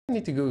I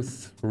need to go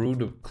through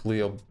the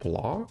clear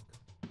block.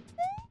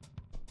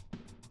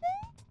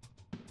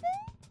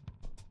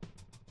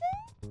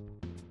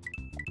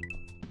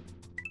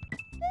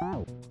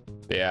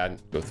 Yeah,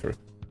 go through.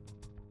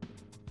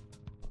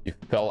 You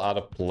fell out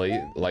of place,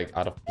 like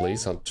out of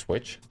place on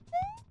Twitch.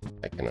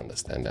 I can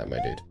understand that, my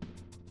dude.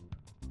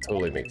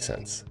 Totally makes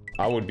sense.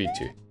 I would be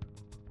too.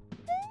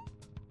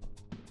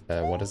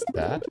 What is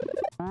that?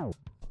 Oh,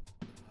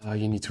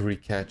 you need to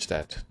recatch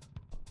that.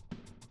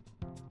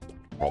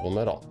 Problem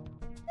at all.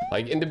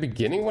 Like in the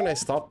beginning when I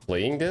start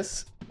playing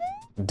this,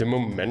 the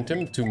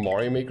momentum to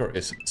Mario Maker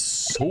is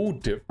so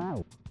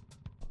different.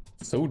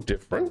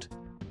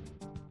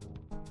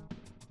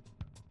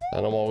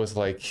 And I'm always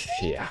like,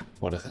 yeah,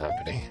 what is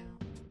happening?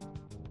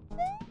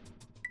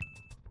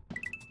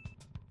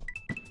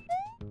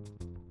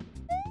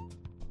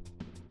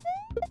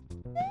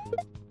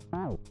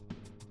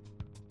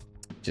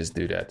 Just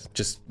do that.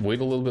 Just wait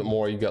a little bit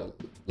more. You got,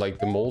 like,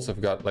 the moles have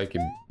got, like,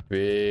 a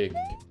big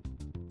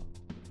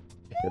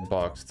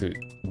hitbox to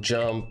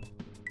jump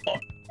on.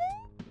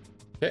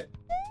 Okay.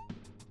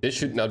 This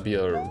should not be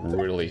a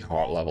really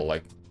hard level,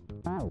 like...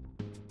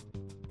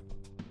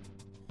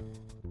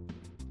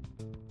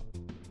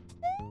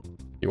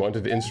 You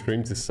wanted the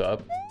in-stream to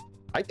sub?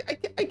 I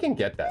can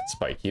get that,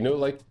 Spike. You know,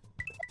 like...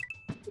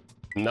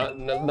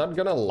 Not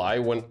gonna lie,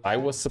 when I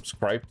was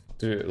subscribed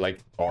to, like,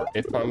 or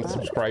if I'm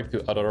subscribed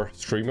to other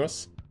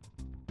streamers,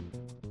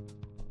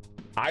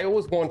 I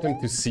always want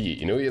them to see,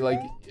 you know, you're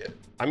like,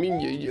 I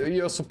mean,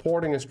 you're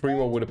supporting a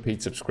streamer with a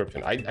paid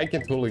subscription. I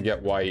can totally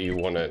get why you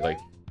want to, like,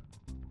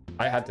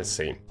 I had the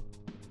same.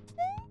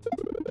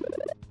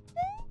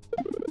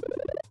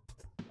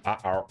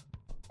 Uh-oh.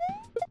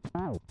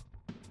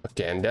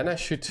 Okay, and then I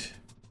should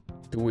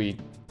do a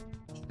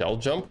shell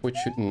jump, which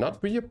should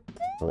not be a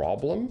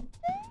problem.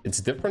 It's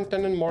different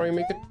than in Mario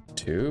Maker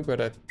 2, but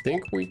I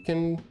think we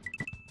can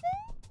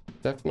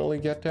definitely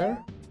get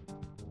there.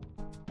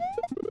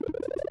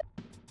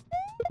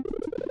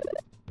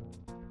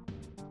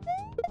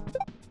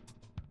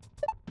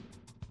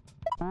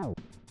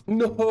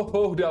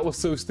 No, that was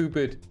so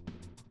stupid.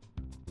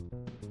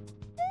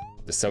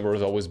 December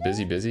is always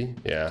busy.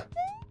 Yeah.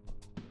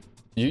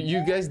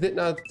 You guys did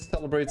not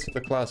celebrate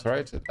Santa Claus,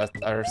 right?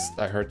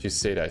 I heard you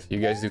say that. You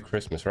guys do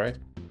Christmas, right?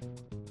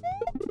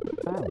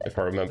 If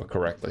I remember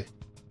correctly.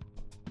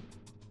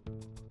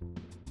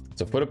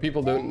 So for the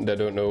people that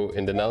don't know,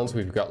 in the Netherlands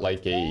we've got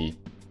like a...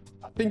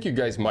 I think you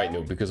guys might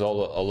know because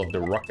all of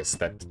the ruckus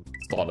that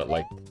started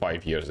like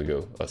 5 years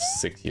ago or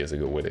 6 years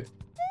ago with it.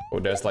 Or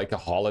there's like a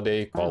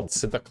holiday called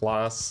Santa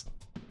Claus.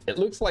 It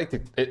looks like...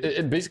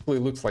 It basically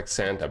looks like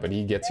Santa, but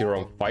he gets here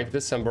on 5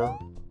 December.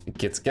 The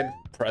kids get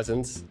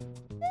presents.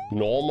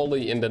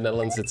 Normally in the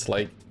Netherlands it's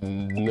like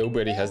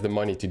nobody has the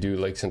money to do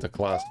like Santa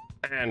Claus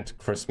and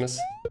Christmas.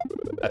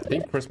 I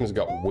think Christmas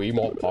got way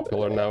more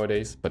popular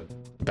nowadays, but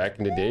back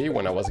in the day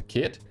when I was a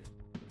kid,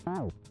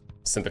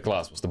 Santa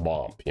Claus was the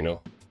bomb, you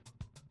know?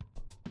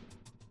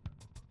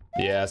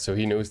 Yeah, so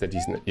he knows that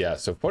he's... Yeah,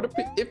 so for the...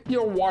 If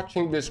you're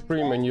watching this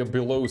stream and you're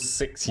below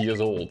 6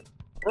 years old,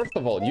 first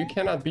of all, you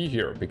cannot be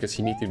here because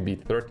you need to be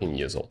 13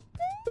 years old.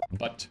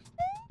 But...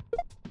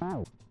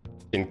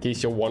 in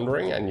case you're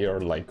wondering and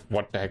you're like,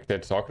 what the heck they're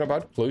talking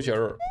about, close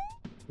your...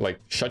 Like,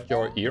 shut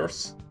your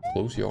ears.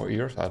 Close your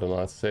ears, I don't know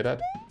how to say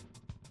that.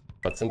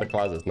 But Santa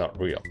Claus is not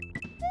real.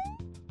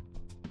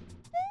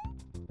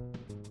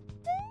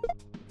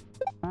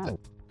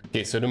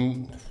 Okay, so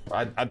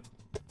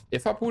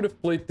if I would have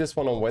played this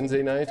one on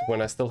Wednesday night,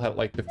 when I still had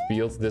like the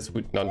fields, this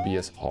would not be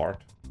as hard.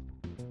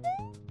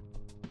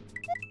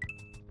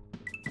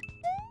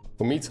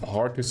 For me, it's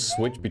hard to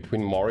switch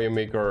between Mario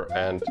Maker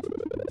and...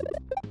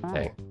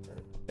 Dang.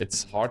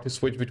 It's hard to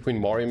switch between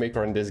Mario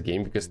Maker and this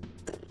game because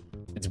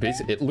it's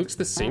basically... It looks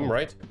the same,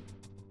 right?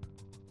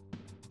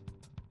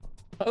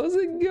 How's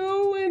it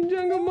going,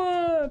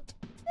 Junglemod?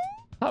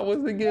 How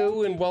is it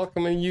going?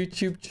 Welcome in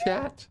YouTube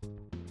chat.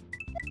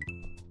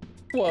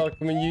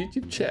 Welcome in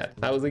YouTube chat.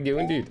 How's it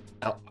going, dude?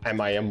 Am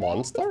I a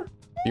monster?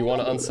 You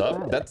want to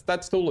unsub?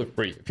 That's totally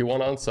free. If you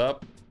want to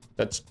unsub,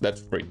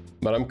 that's free.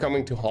 But I'm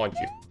coming to haunt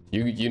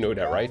you. You know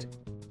that, right?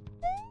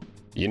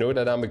 You know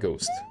that I'm a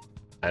ghost,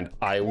 and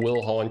I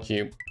will haunt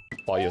you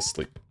while you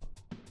sleep.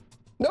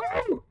 No!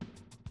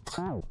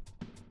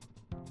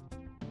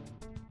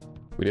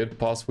 We did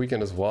past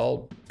weekend as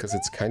well, because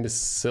it's kind of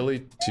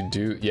silly to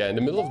do... Yeah, in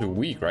the middle of the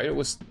week, right? It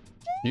was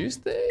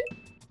Tuesday?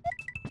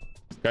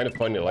 It's kind of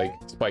funny, like,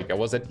 Spike, I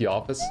was at the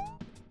office,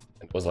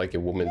 and it was like a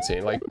woman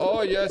saying like,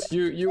 oh yes,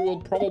 you will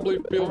probably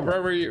feel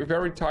very,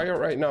 very tired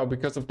right now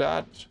because of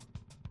that.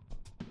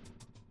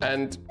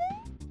 And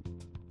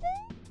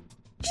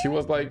she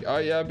was like, oh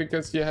yeah,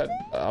 because you had...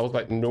 I was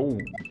like, no.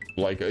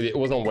 Like, it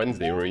was on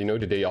Wednesday, or, you know,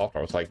 the day after.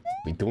 I was like,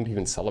 we don't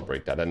even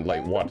celebrate that. And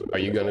like, what? Are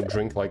you gonna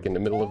drink like in the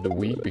middle of the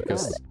week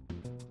because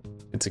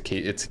it's a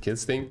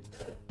kid's thing?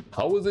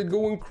 How is it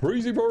going,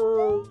 Crazy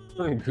Bird?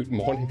 Good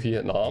morning,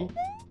 Vietnam.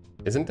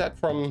 Isn't that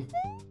from...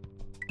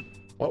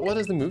 What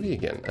is the movie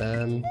again?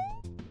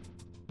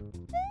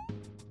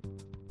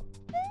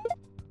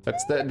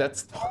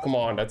 That's oh, come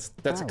on, that's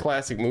a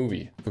classic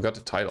movie. Forgot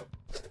the title.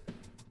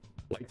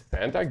 Like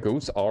Santa,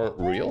 ghosts aren't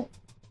real,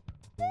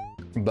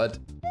 but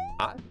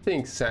I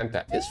think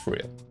Santa is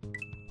real.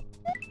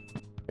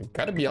 I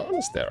gotta be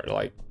honest there.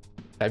 Like,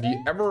 have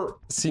you ever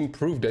seen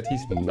proof that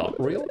he's not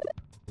real?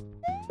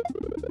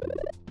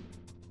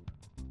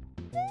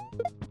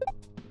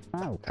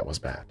 That was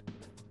bad.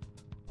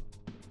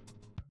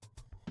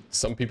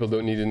 Some people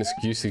don't need an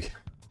excuse to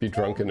be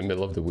drunk in the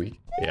middle of the week.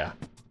 Yeah.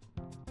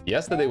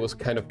 Yesterday was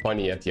kind of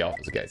funny at the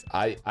office, guys.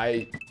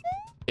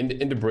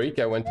 In the break,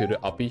 I went to the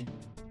Uppie,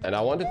 and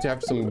I wanted to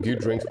have some good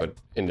drinks, but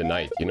in the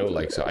night, you know,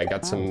 like, so I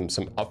got some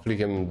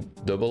Affligem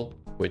Double,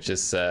 which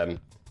is a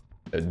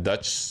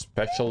Dutch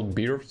special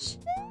beers,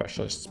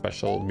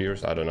 special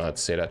beers. I don't know how to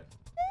say that.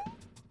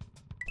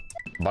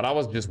 But I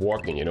was just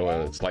walking, you know,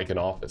 and it's like an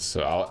office.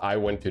 So I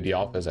went to the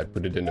office, I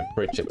put it in the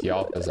fridge at the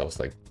office. I was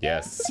like,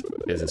 yes,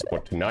 this is for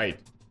tonight.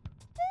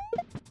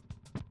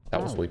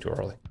 That was way too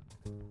early.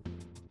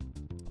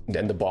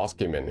 Then the boss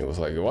came in. He was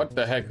like, what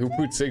the heck? Who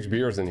put 6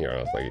 beers in here? I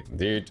was like,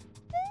 dude,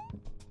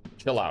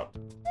 chill out.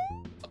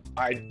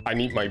 I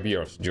need my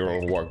beers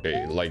during work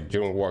day, like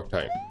during work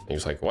time. And he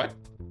was like, what?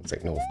 It's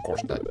like, no, of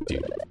course not,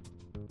 dude.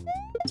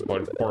 It's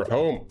for at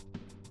home.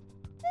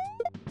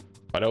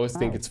 But I always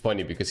think it's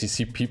funny because you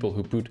see people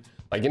who put,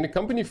 like in the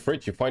company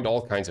fridge, you find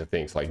all kinds of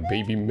things like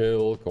baby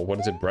milk, or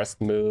what is it,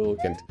 breast milk,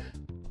 and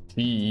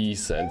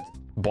cheese, and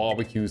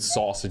barbecue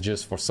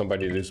sausages for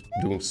somebody who's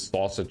doing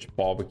sausage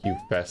barbecue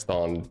fest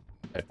on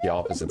at the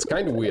office. It's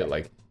kind of weird.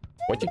 Like,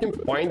 what you can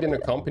find in a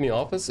company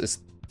office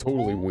is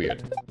totally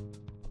weird.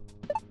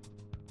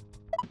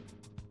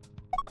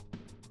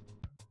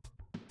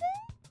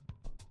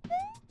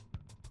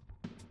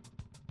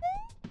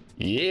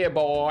 Yeah,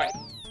 boy.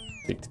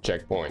 Take the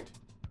checkpoint.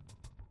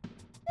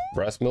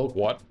 Breast milk,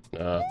 what?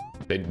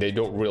 They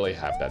don't really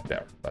have that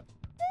there, but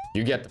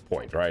you get the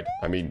point, right?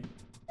 I mean,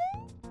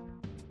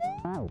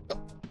 oh,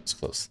 it's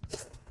close.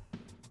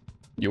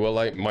 You will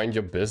like mind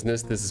your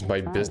business. This is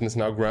my business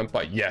now,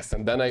 Grandpa. Yes,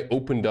 and then I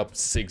opened up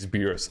 6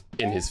 beers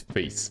in his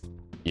face.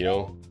 You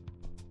know,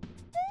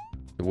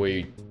 the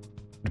way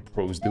the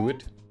pros do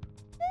it.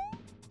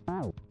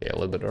 Okay, a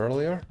little bit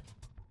earlier.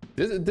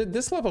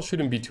 This level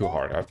shouldn't be too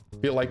hard. I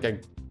feel like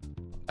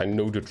I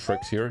know the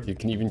tricks here. You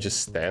can even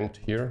just stand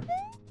here.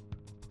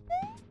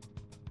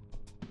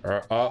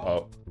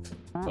 Uh-oh.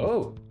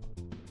 Oh.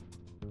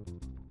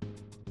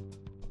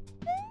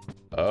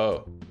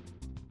 Oh.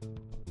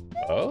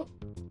 Oh.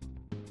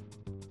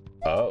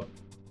 Oh.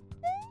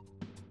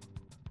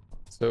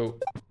 So,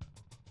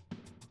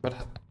 but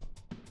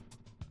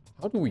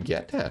how do we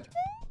get that?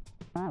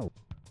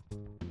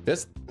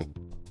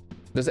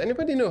 Does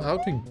anybody know how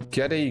to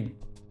get a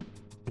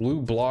blue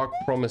block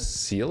from a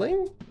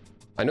ceiling?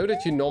 I know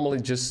that you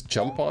normally just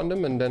jump on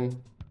them and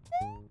then...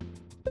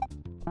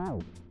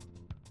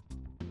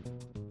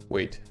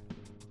 Wait.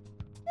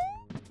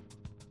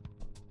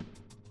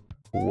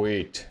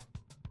 Wait.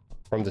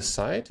 From the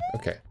side?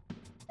 Okay.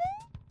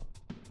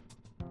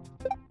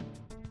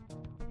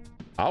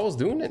 I was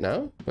doing it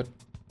now, but...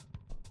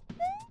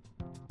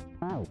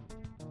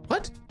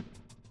 What?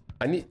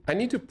 I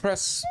need to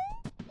press...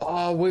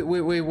 Oh,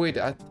 wait.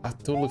 I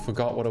totally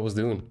forgot what I was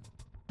doing.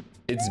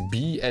 It's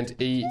B and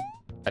A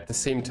at the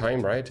same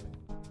time, right?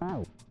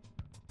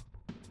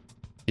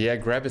 Yeah,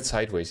 grab it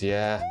sideways,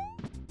 yeah.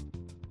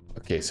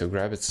 Okay, so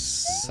grab it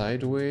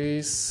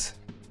sideways.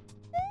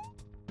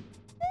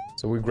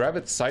 So we grab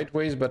it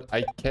sideways, but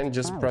I can't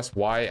just press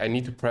Y. I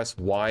need to press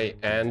Y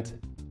and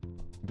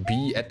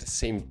B at the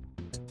same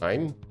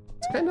time.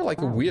 It's kind of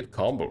like a weird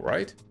combo,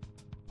 right?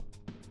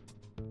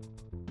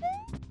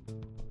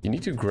 You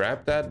need to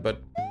grab that,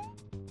 but...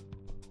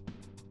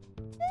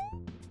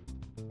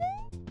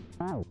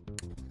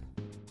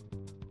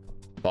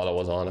 Thought I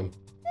was on him.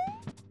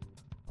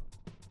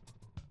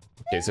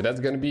 Okay, so that's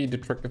gonna be the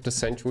trick of the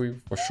century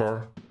for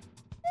sure.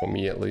 For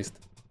me, at least.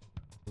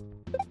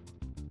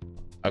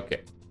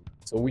 Okay.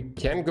 So we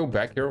can go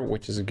back here,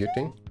 which is a good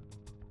thing.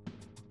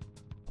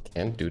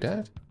 Can't do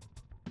that?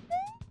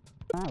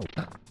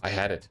 I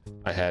had it.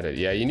 I had it.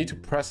 Yeah, you need to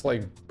press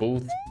like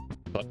both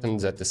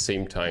buttons at the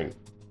same time.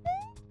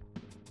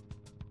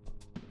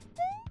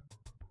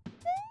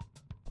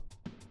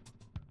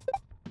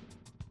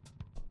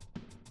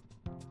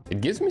 It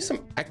gives me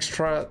some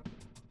extra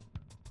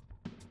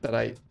that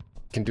I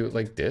can do it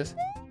like this.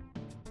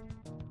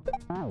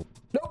 No,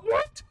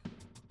 what?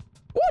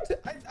 What?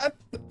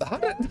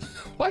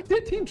 Why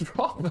did he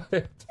drop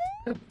it?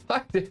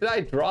 Why did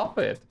I drop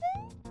it?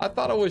 I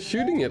thought I was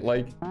shooting it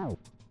like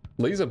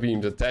laser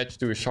beams attached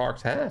to a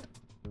shark's head.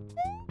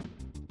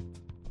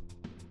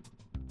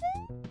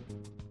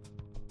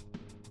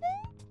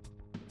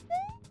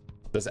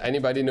 Does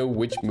anybody know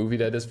which movie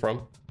that is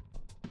from?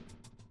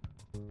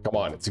 Come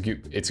on, it's a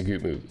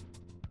good movie.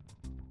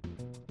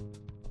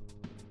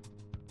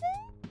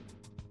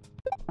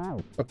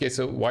 Okay,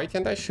 so why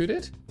can't I shoot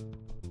it?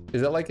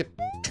 Is that like a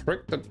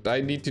trick that I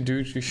need to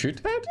do to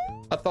shoot that?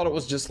 I thought it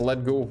was just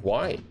let go of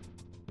Y.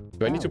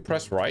 Do I need to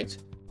press right?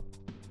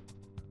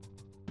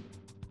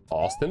 Oh,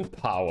 Austin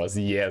Powers.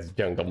 Yes,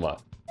 Jungle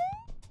Mod.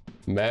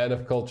 Man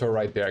of culture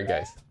right there,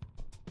 guys.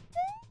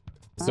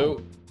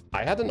 So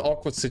I had an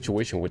awkward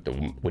situation with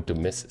the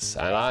missus,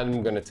 and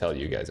I'm gonna tell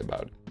you guys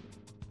about it.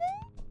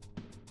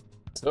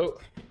 So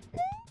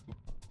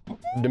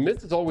the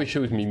missus always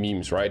shows me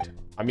memes, right?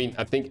 I mean,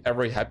 I think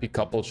every happy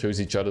couple shows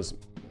each other's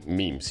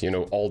memes, you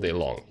know, all day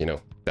long, you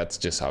know. That's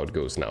just how it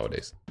goes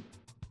nowadays.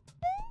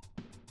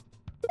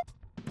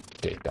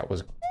 Okay, that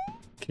was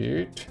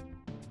cute.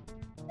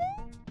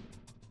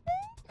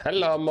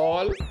 Hello,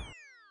 Mall.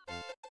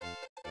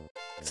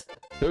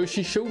 So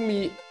she showed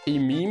me a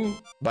meme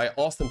by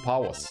Austin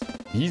Powers.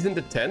 He's in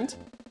the tent,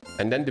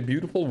 and then the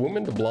beautiful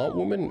woman, the blonde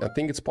woman, I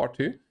think it's part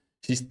 2,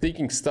 she's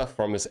taking stuff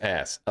from his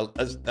ass.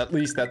 At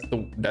least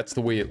that's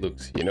the way it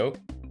looks, you know?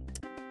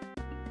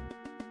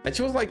 And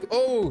she was like,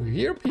 oh,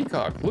 here,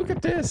 Peacock, look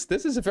at this.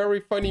 This is a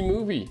very funny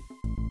movie.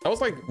 I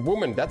was like,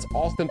 woman, that's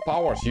Austin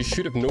Powers. You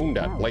should have known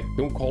that. Like,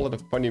 don't call it a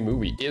funny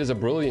movie. It is a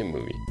brilliant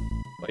movie.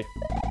 Like,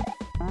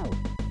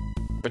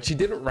 but she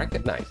didn't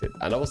recognize it.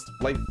 And I was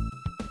like,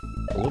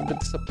 a little bit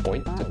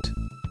disappointed.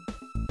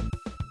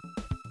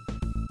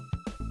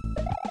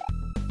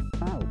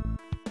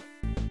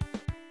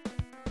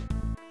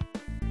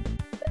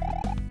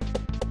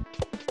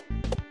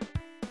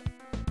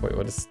 Wait,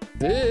 what is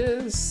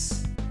this?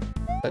 Is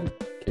that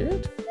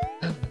good?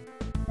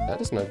 That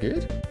is not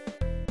good.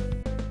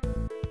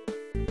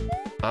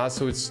 Ah,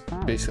 so it's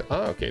basically...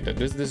 Ah, okay,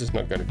 this is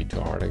not gonna be too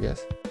hard, I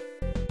guess.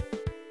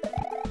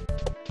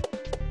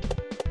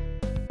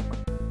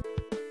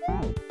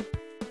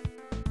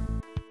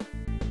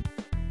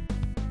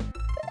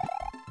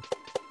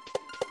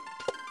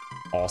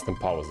 Austin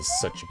Powers is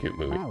such a good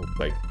movie.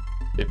 Like,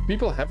 if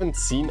people haven't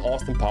seen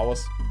Austin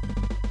Powers,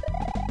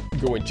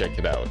 go and check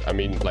it out. I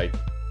mean, like,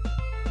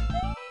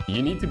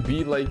 you need to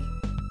be like...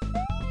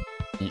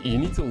 You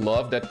need to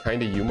love that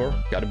kind of humor,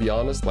 gotta be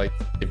honest. Like,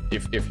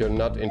 if you're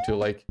not into,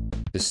 like,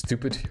 the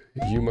stupid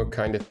humor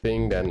kind of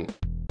thing, then...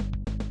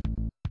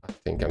 I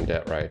think I'm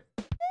dead, right?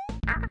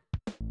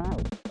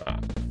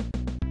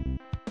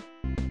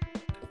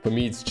 For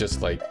me, it's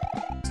just, like,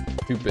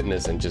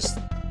 stupidness and just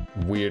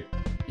weird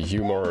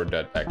humor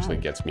that actually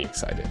gets me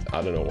excited.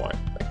 I don't know why.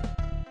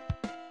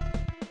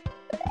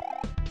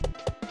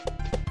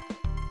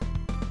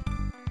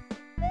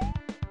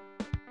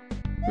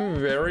 Like...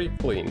 Very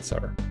clean,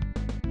 sir.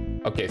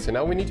 Okay, so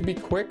now we need to be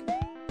quick.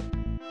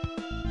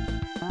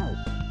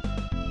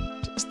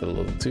 Just a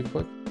little too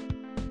quick.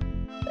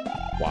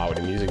 Wow,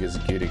 the music is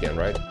good again,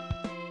 right?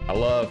 I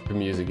love the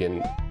music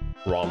in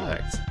ROM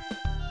hacks.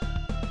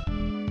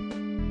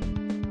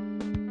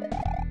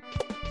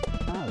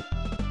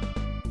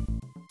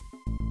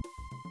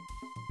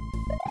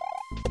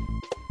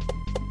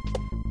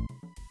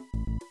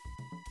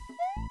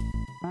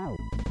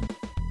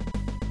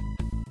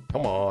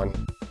 Come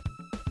on.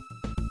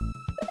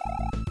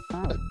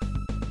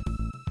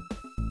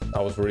 I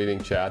was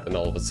reading chat and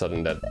all of a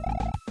sudden that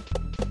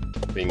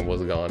thing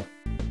was gone.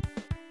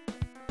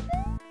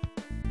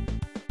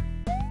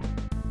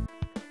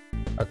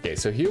 Okay,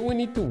 so here we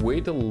need to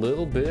wait a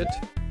little bit,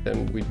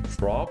 then we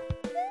drop.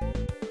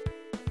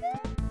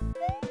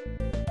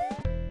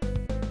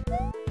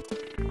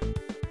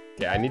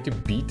 Okay, I need to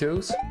beat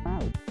those.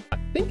 I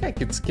think I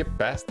could skip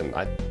past them.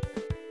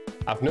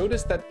 I've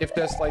noticed that if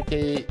there's like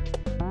a...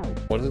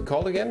 What is it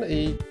called again?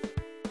 A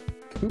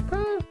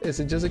Koopa? Is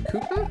it just a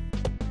Koopa?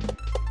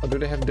 Or do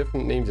they have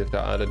different names if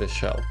they're out of the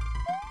shell?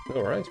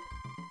 Alright.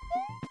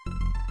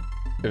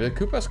 If the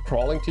Koopa's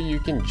crawling to you, you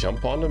can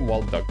jump on them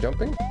while duck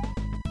jumping.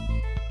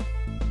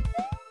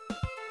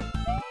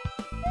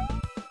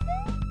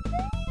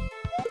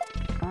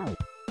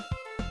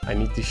 I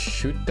need to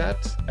shoot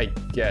that, I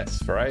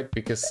guess, right?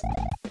 Because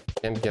I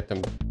can't get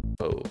them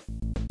both.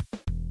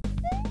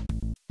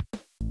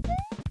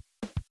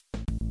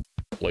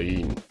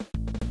 Clean.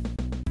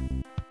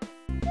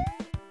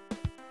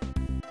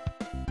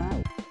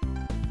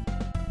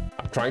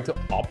 Trying to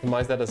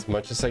optimize that as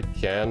much as I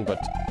can,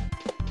 but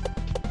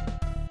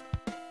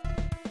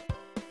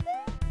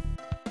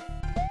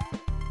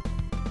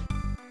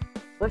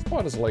first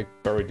part is like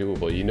very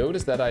doable. You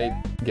notice that I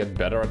get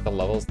better at the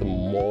levels the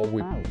more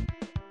we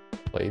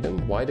play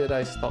them. Why did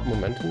I stop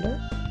momentum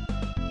there?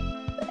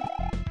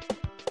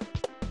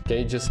 Can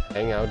you just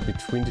hang out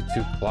between the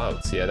two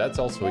clouds? Yeah, that's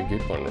also a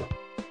good one.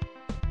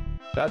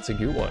 That's a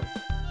good one.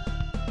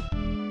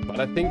 But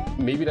I think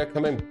maybe they're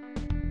coming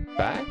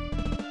back.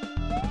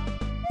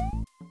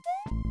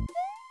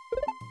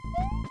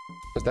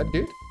 Was that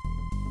good?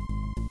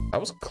 I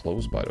was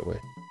close, by the way.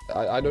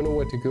 I don't know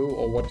where to go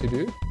or what to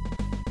do.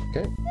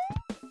 Okay.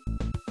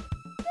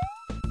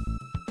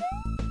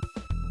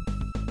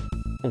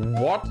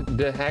 What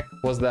the heck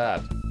was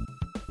that?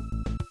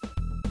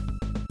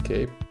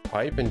 Okay,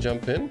 pipe and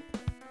jump in.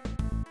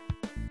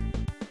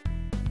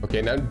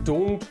 Okay, now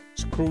don't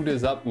screw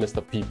this up,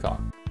 Mr. Peacock.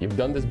 You've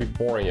done this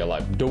before in your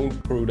life. Don't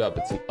screw it up.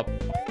 It's an up.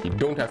 You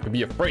don't have to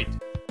be afraid.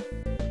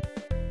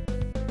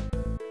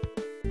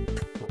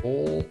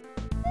 Roll.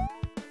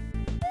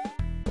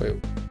 Wait,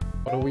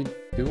 what are we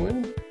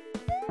doing?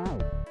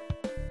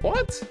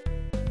 What?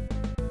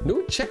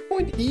 No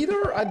checkpoint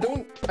either? I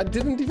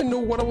didn't even know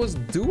what I was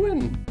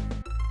doing.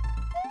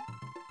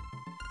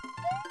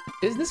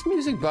 Is this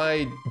music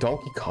by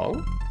Donkey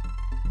Kong?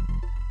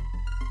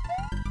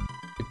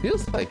 It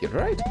feels like it,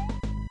 right?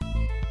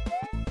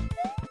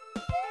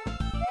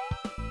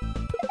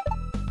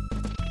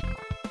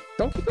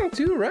 Donkey Kong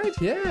 2, right?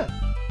 Yeah.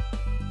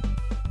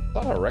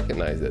 Thought I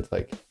recognized it,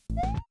 like.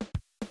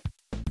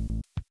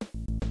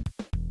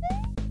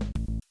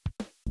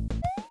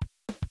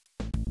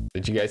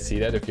 Did you guys see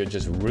that? If you're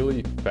just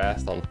really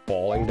fast on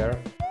falling there.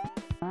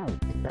 I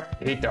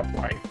hate up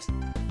pipes.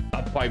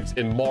 Up pipes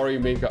in Mario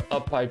Maker,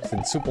 up pipes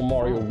in Super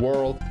Mario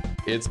World.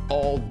 It's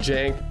all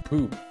jank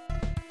poop.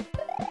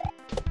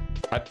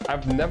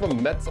 I've never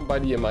met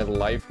somebody in my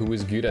life who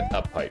is good at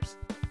up pipes.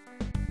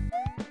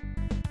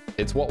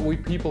 It's what we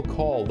people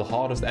call the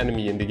hardest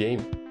enemy in the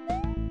game.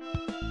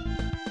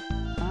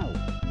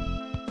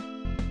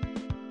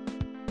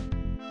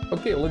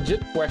 Okay,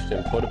 legit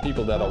question for the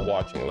people that are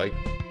watching. Like,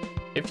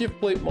 if you've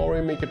played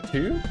Mario Maker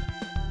 2,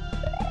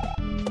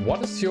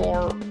 what is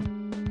your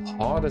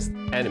hardest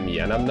enemy?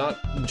 And I'm not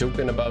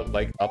joking about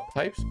like up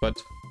pipes, but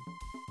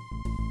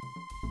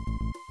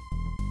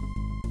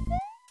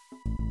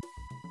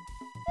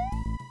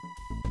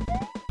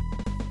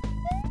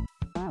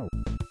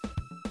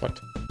what?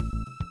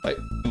 Like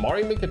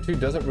Mario Maker 2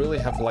 doesn't really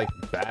have like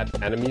bad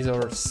enemies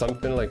or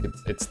something. Like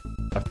it's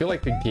I feel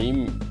like the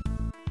game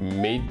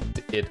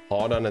made it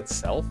hard on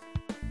itself.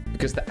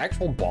 Because the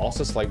actual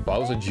bosses like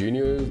Bowser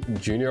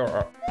Jr.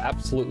 are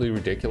absolutely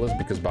ridiculous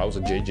because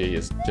Bowser JJ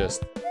is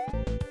just...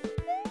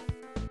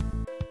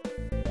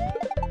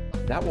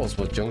 That was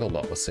what Jungle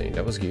Nut was saying.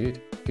 That was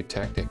good. Good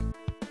tactic.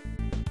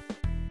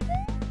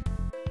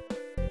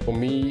 For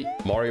me,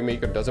 Mario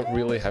Maker doesn't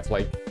really have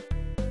like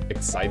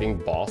exciting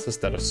bosses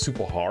that are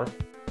super hard.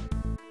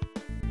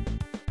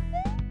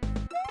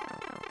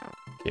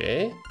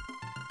 Okay.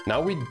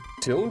 Now we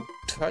don't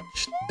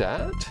touch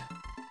that.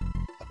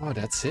 Oh,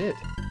 that's it.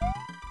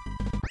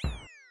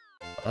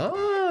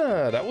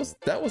 Ah, that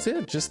was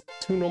it. Just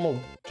 2 normal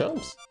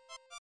jumps.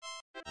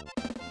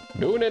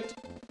 Doing it.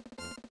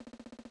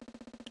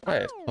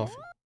 Alright, off.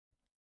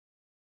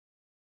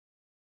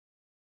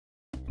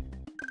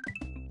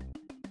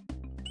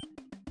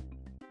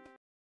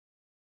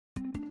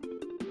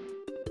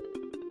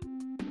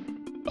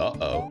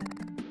 Uh-oh.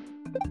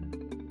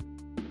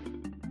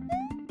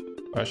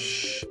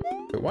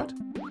 Wait, what?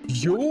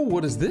 Yo,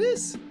 what is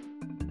this?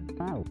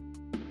 Wow.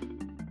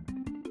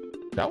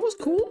 That was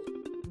cool.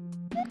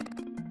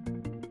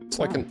 It's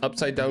like an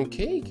upside down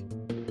cake.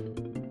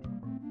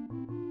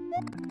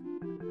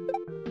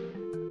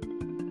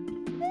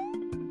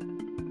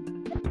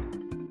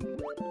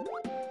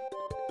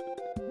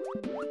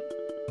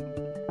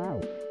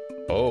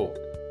 Oh,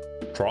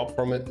 drop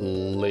from it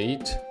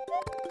late.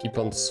 Keep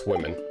on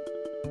swimming.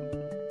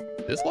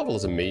 This level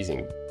is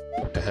amazing.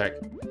 What the heck?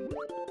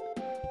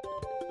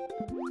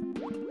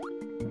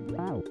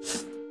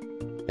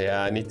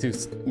 Yeah, I need to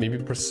maybe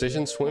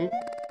precision swim.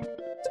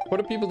 For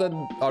the people that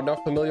are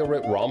not familiar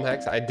with ROM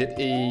hacks, I did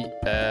a...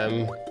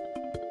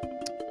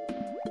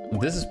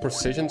 This is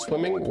precision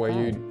swimming,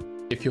 where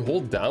if you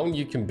hold down,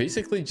 you can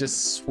basically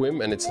just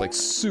swim and it's like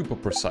super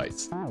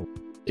precise.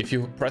 If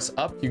you press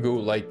up, you go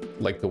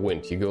like the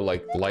wind. You go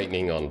like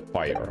lightning on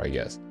fire, I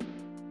guess.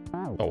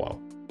 Oh wow.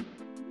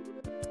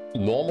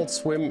 Normal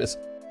swim is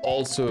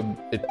also...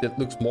 It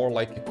looks more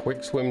like a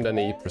quick swim than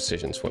a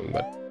precision swim,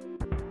 but...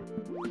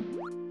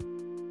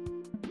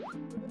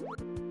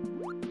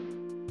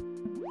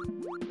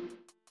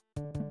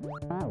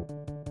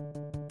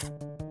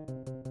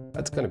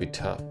 That's gonna be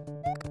tough.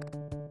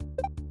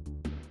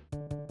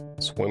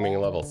 Swimming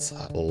levels,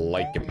 I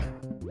like him.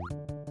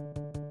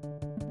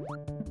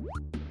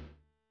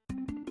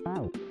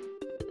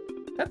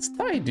 That's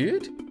tight,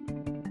 dude.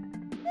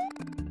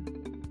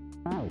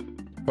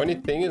 Funny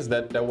thing is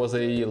that there was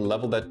a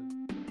level that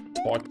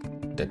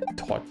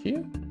taught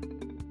you.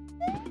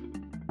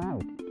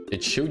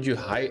 It showed you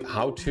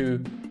how to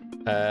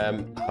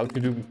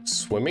do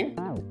swimming.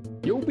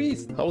 Yo,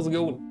 beast, how's it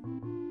going?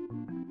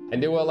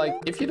 And they were like,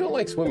 if you don't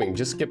like swimming,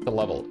 just skip the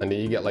level. And then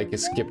you get like a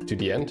skip to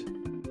the end.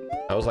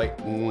 I was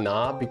like,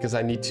 nah, because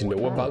I need to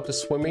know about the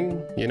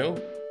swimming, you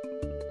know?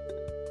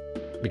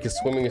 Because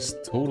swimming is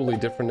totally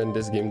different in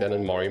this game than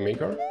in Mario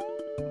Maker.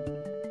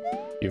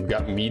 You've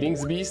got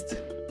meetings,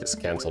 beast. Just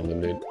cancel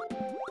them, dude.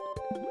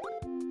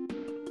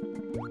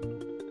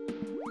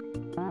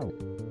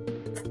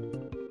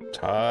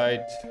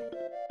 Tight.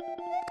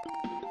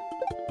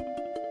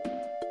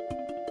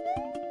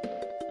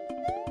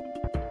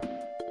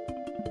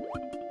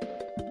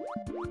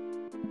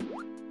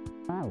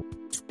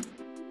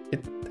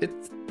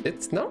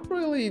 It's not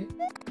really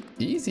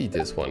easy,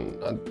 this one.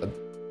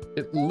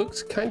 It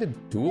looks kind of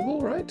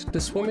doable, right? The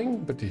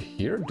swimming, but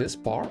here, this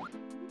part,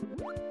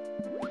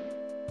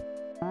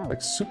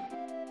 like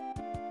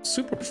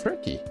super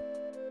tricky.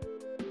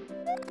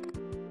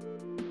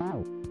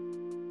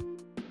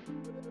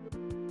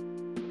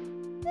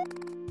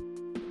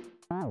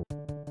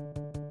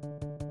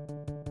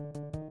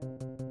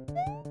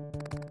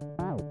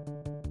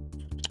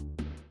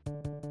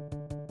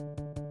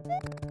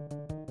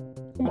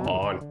 Come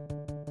on.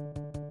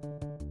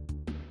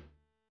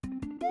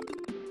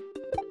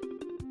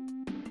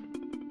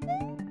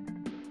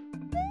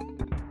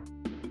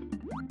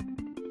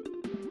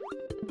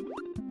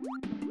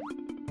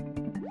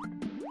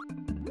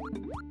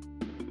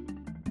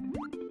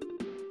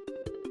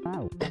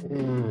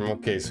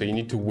 Okay, so you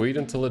need to wait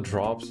until it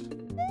drops.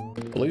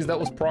 At least that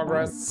was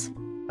progress.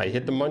 I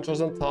hit the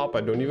munchers on top.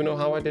 I don't even know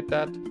how I did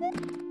that.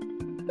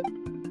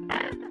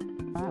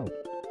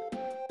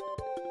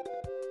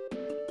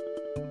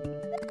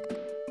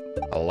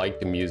 I like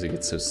the music,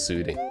 it's so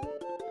soothing.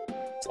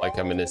 It's like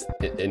I'm in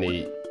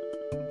a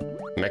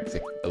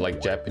Mexican,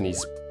 like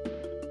Japanese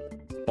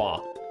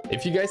spa.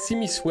 If you guys see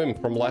me swim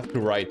from left to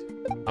right,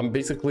 I'm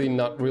basically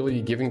not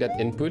really giving that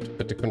input,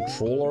 but the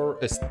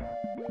controller is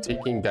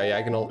taking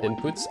diagonal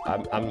inputs.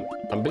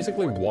 I'm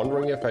basically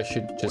wondering if I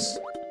should just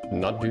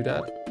not do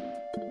that.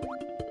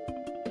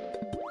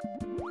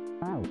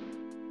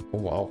 Oh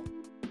wow.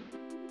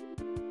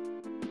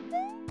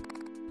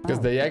 Because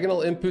diagonal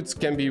inputs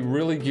can be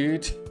really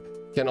good,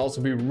 can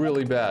also be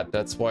really bad.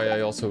 That's why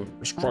I also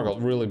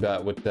struggled really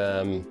bad with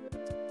the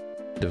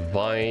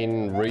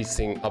vine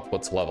racing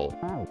upwards level.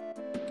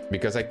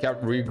 Because I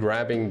kept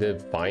re-grabbing the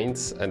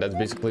vines, and that's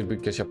basically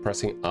because you're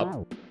pressing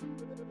up.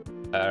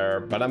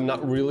 But I'm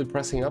not really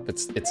pressing up.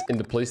 It's in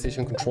the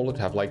PlayStation controller to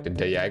have like the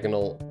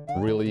diagonal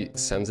really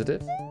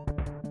sensitive.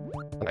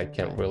 And I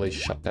can't really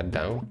shut that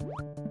down.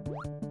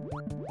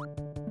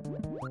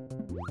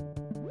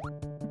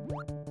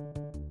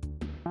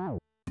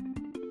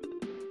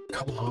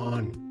 Come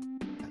on.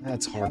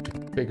 That's hard to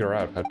figure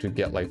out how to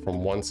get like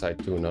from one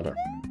side to another.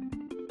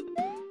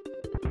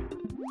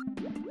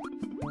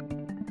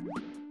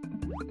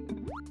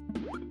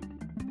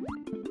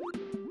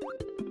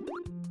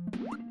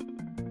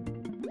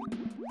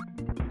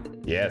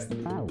 Yes.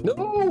 No!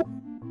 No!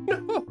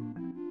 No!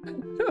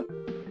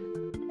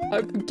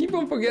 I keep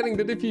on forgetting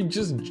that if you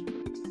just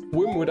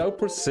swim without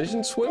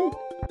precision swim,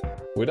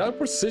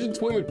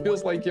 it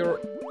feels like you're...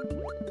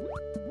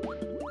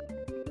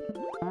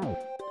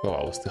 Oh,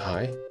 I was too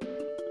high.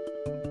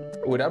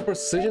 Without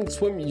precision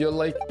swim, you're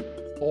like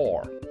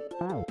Thor.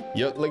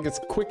 You're like as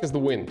quick as the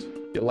wind.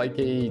 You're like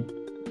a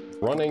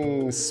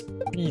running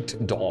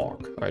speed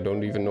dog. I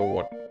don't even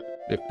know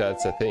if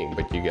that's a thing,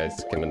 but you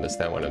guys can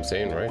understand what I'm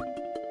saying, right?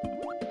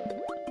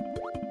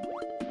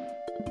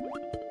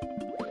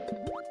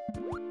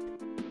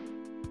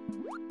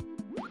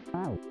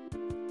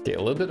 Okay, a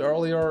little bit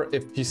earlier,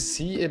 if you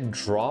see it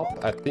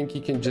drop, I think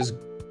you can just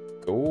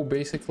go,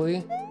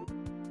 basically.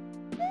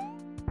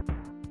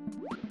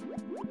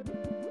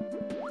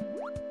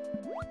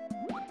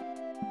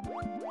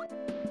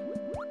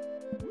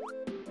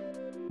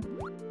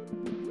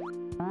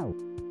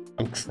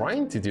 I'm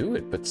trying to do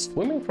it, but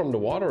swimming from the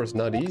water is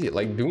not easy.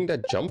 Like, doing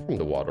that jump from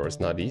the water is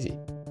not easy.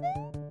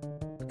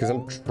 Because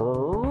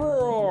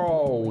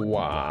oh,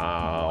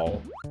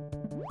 wow.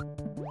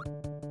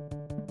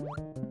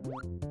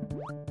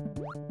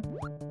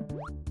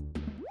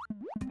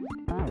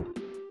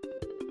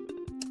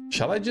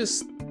 Shall I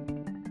just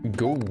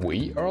go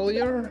way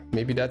earlier?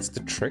 Maybe that's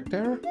the trick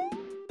there?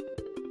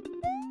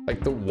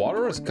 Like, the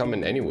water is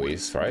coming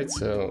anyways, right?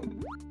 So...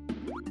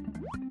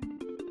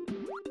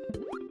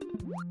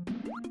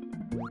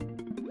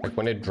 like,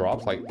 when it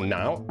drops, like,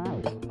 now?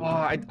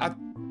 Oh,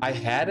 I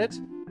had it,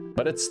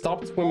 but it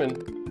stopped swimming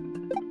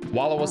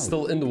while I was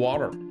still in the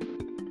water.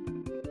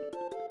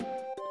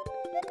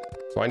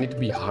 So I need to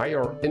be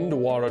higher in the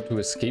water to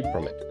escape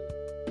from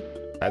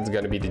it. That's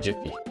gonna be the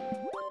jiffy.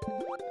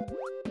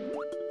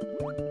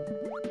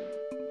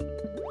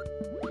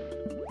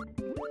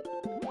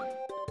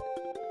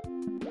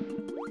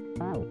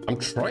 I'm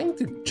trying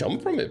to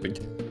jump from it, but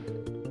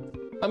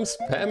I'm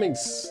spamming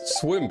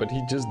swim, but he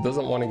just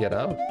doesn't want to get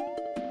out.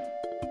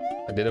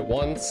 I did it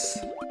once.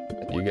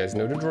 You guys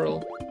know the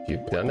drill. If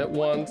you've done it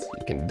once,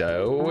 you can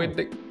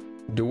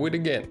do it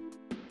again.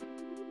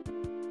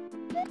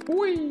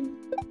 Whee!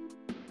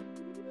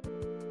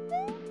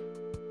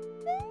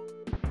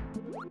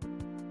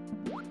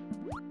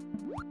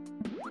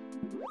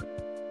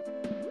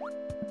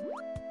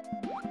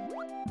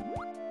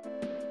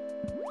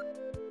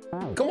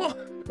 Come on!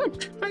 I'm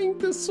trying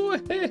to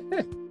swim!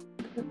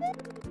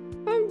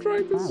 I'm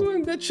trying to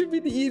swim! That should be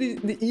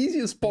the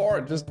easiest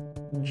part. Just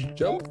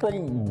jump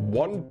from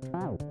one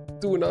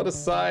to another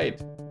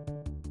side.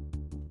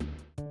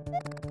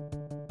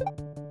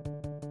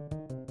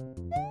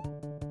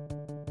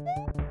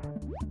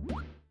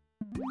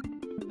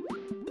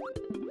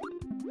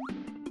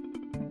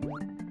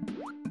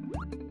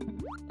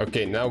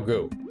 Okay, now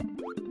go.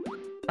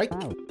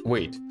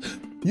 Wait.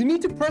 You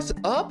need to press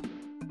up?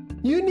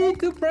 You need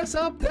to press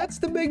up. That's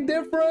the big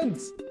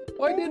difference.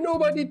 Why did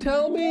nobody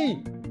tell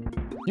me?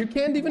 You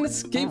can't even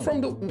escape from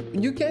the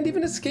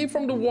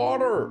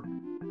water.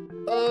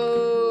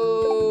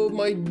 Oh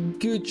my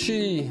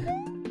Gucci.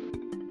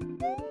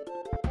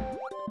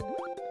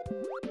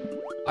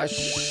 I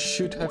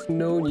should have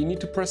known. You need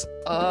to press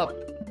up.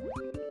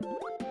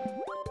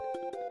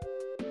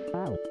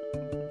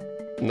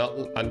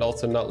 And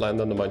also not land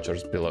on the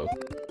munchers below.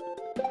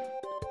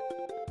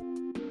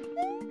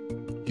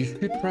 You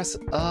should press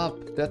up.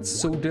 That's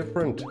so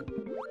different.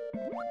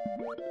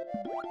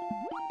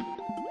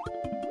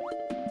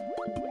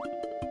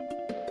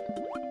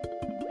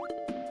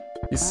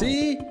 You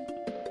see?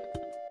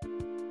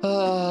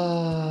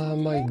 Ah,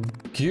 my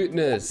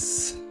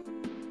goodness.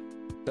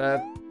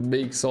 That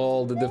makes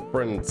all the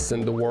difference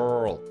in the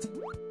world.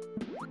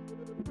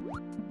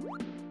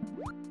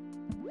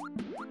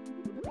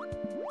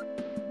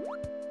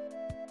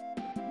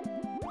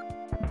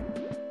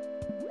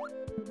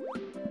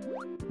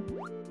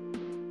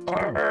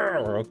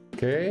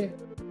 Okay.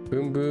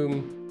 Boom,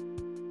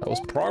 boom. That was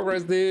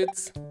progress,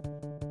 dudes.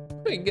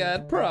 We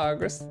got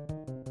progress.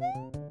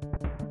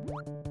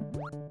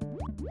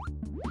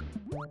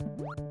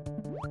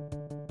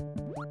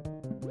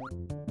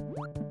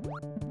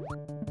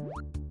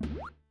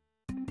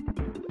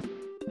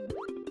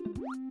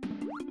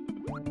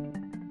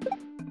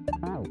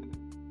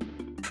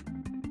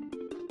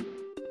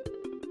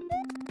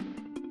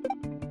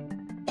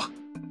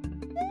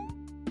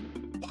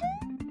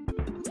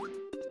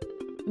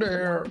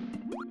 There.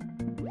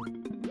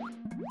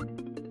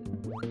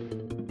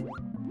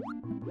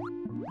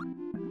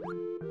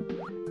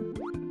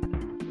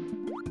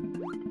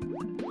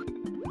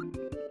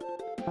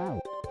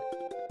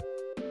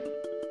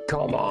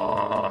 Come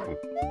on.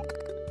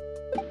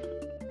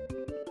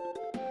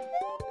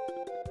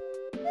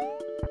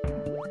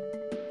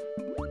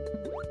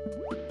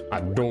 I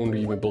don't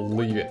even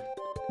believe it.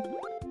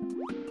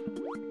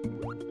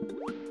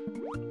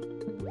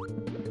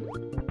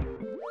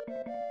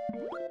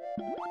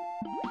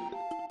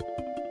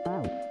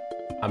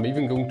 I'm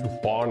even going too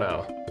far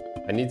now.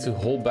 I need to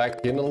hold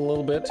back in a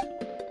little bit.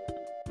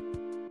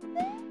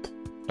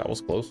 That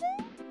was close.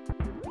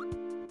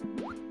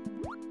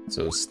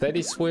 So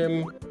steady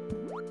swim,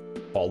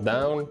 fall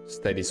down,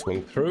 steady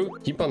swim through,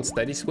 keep on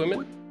steady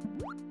swimming.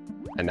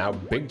 And now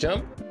big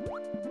jump.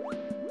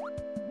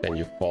 Then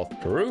you fall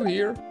through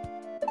here,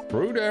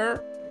 through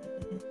there.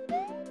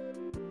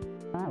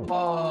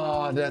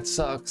 Oh, that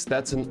sucks.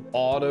 That's an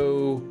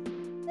auto...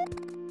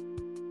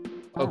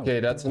 Okay,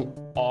 that's an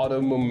auto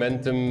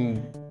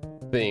momentum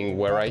thing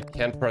where I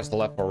can't press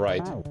left or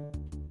right.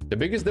 The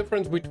biggest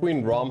difference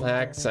between ROM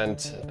hacks and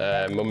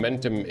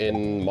momentum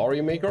in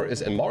Mario Maker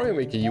is in Mario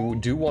Maker you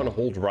do want to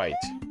hold right.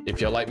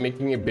 If you're like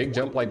making a big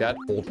jump like that,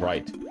 hold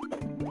right.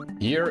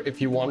 Here,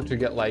 if you want to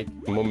get like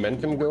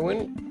momentum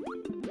going,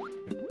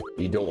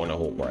 you don't want to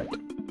hold right.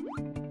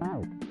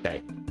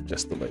 Okay,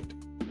 just too late.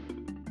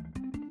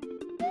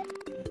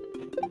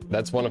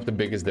 That's one of the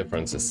biggest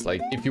differences.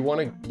 Like, if you want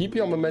to keep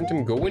your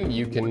momentum going,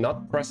 you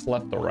cannot press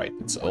left or right.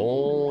 It's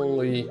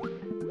only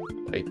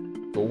like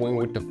going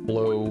with the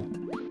flow.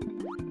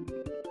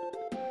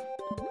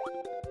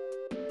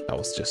 That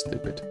was just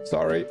stupid.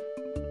 Sorry.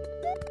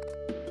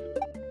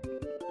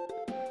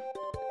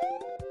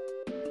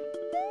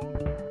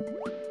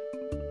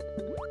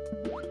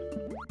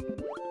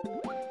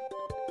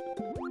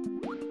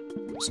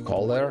 Just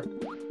call there.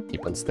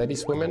 Keep on steady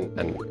swimming,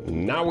 and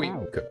now we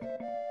go.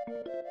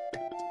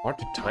 Hard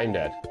to time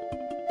that.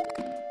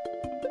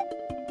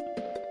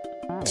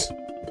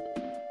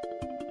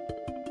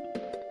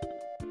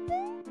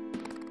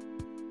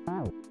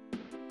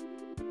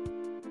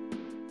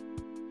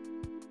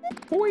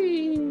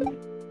 Whee!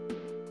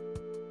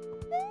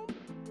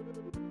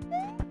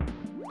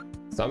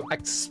 So I'm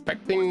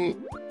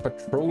expecting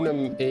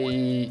Patronum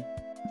a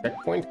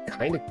checkpoint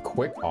kind of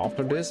quick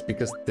after this,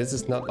 because this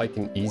is not like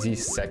an easy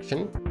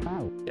section.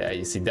 Yeah,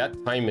 you see that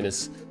timing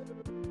is...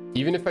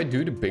 Even if I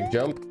do the big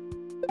jump,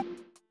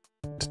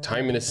 the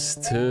timing is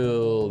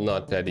still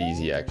not that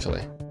easy,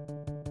 actually.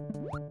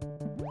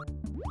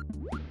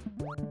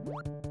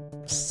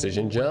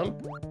 Precision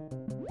jump.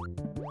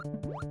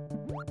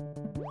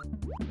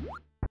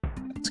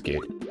 That's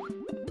good.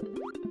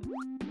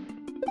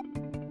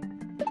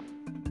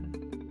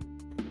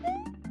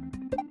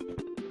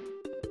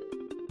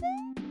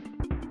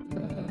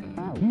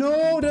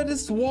 No, that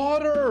is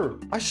water!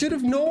 I should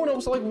have known. I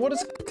was like, what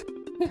is...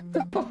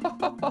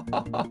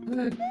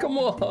 Come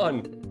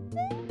on!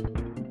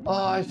 Oh,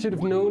 I should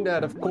have known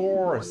that, of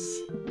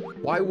course.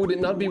 Why would it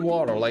not be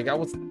water? Like, I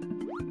was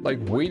like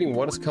waiting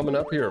what is coming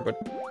up here, but...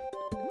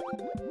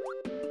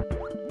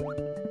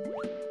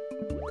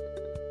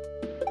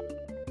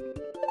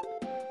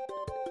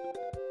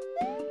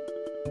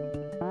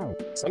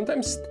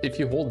 Sometimes if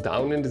you hold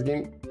down in this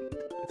game,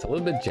 it's a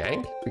little bit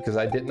jank, because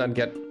I did not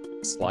get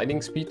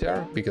sliding speed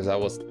there, because I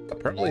was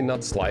apparently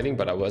not sliding,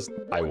 but I was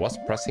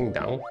pressing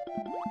down.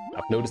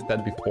 I've noticed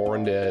that before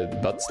in the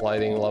butt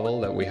sliding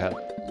level that we had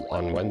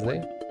on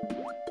Wednesday.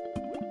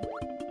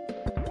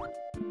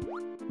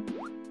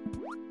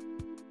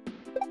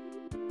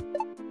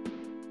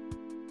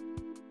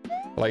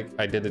 Like,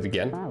 I did it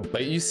again.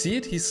 Like, you see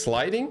it, he's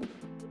sliding,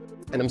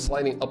 and I'm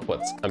sliding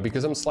upwards. And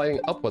because I'm sliding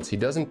upwards, he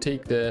doesn't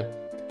take the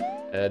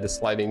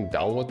sliding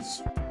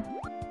downwards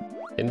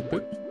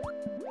input.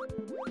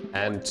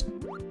 And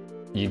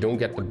you don't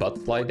get the butt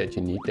slide that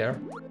you need there.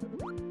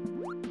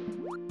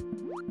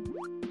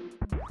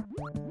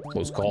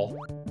 Close call.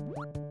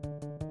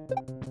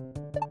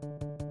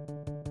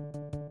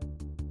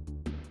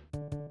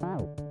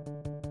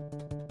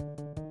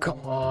 come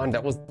on,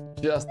 that was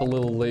just a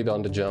little late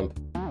on the jump.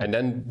 And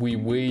then we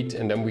wait,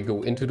 and then we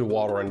go into the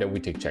water, and then we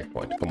take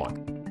checkpoint. Come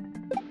on.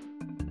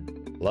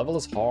 Level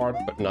is hard,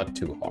 but not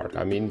too hard.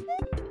 I mean,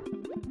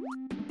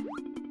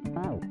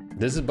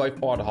 this is by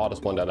far the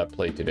hardest one that I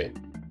played today.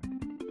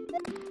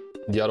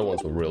 The other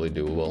ones were really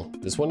doable.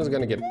 This one is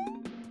gonna get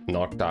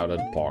knocked out of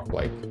the park,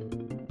 like,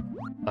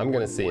 I'm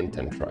gonna say in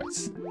 10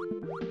 tries.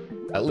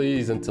 At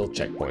least until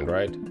checkpoint,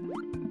 right?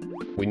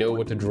 We know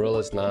what the drill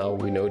is now.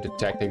 We know the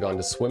tactic on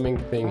the swimming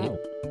thing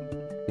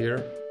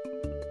here.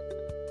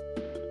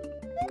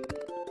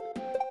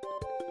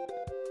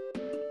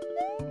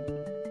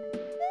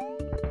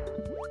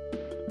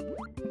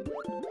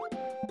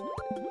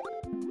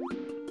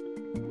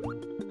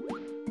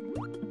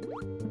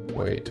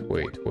 Wait,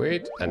 wait,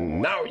 wait,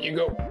 and now you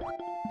go!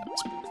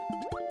 That's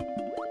perfect.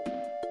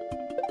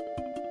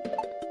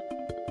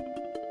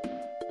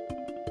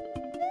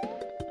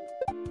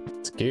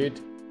 It's good.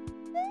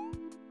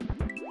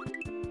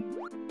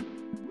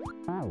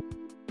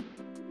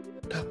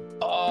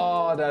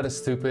 Oh, that is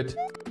stupid.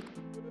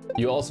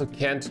 You also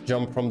can't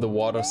jump from the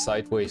water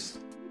sideways.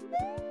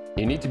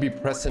 You need to be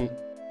pressing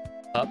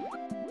up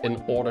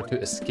in order to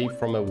escape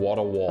from a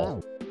water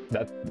wall.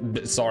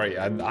 Sorry,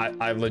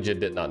 I legit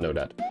did not know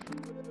that.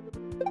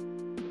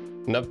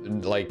 No,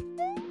 like,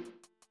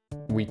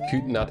 we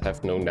could not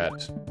have known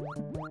that.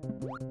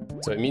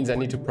 So it means I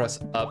need to press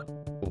up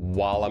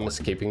while I'm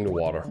escaping the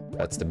water.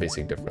 That's the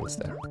basic difference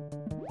there.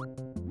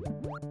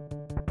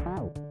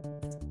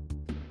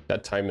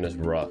 That timing is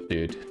rough,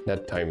 dude.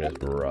 That timing is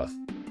rough.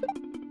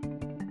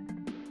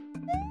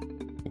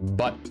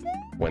 But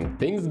when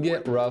things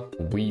get rough,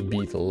 we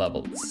beat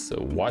levels.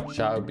 So watch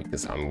out,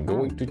 because I'm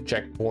going to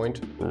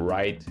checkpoint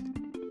right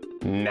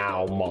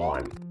now,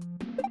 man.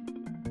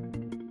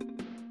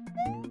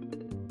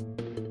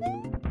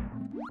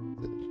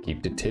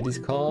 Keep the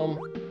titties calm.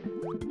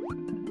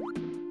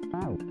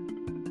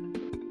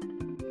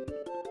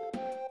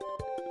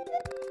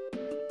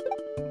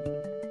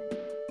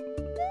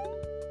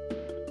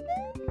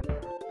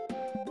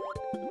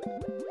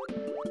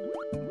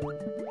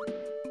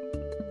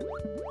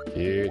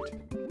 Good.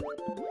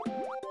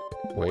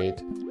 Wait.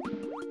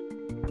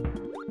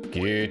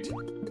 Good.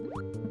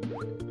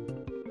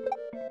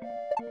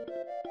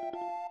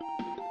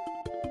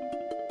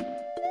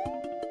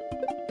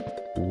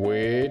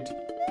 Wait.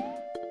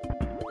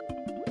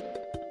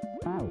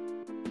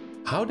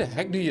 How the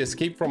heck do you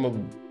escape from a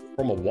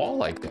wall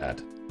like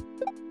that?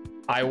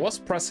 I was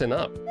pressing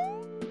up.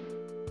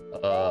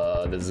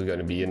 This is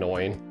gonna be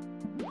annoying.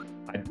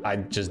 I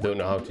just don't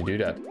know how to do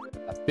that.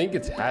 I think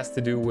it has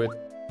to do with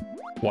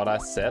what I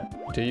said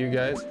to you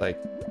guys, like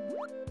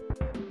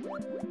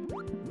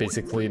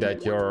basically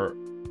that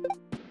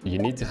you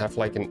need to have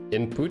like an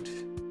input.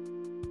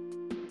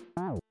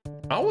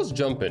 I was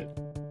jumping.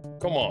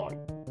 Come on.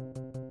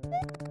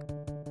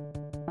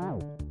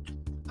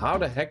 How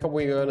the heck are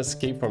we gonna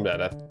escape from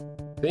that? I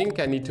think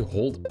I need to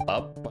hold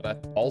up, but I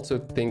also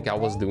think I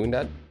was doing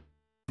that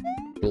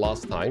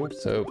last time,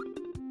 so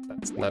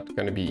that's not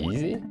gonna be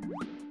easy.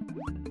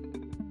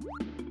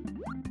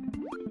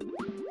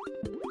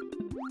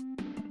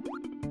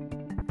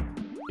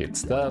 Good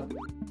stuff.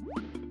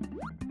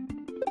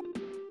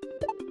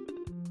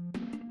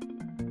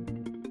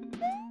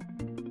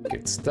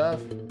 Good stuff.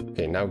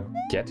 Okay, now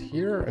get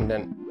here and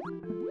then...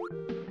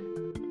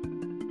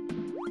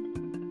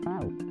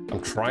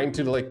 I'm trying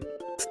to like...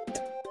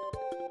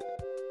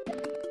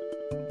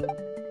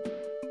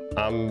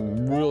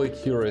 I'm really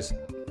curious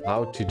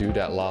how to do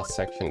that last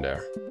section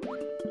there.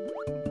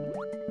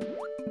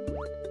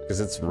 Because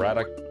it's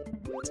rather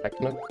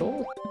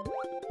technical.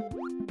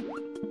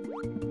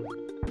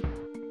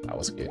 That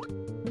was good.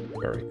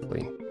 Very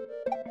clean.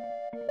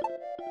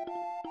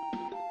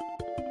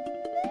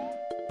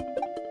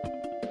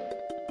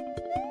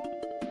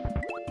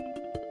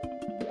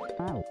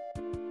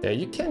 Yeah,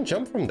 you can't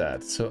jump from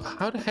that. So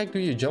how the heck do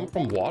you jump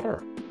from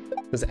water?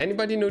 Does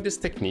anybody know this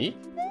technique?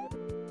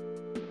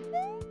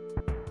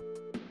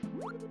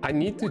 I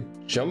need to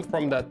jump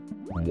from that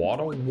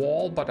water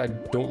wall, but I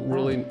don't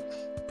really...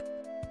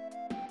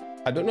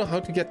 I don't know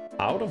how to get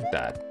out of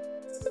that.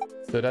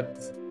 So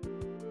that's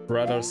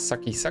rather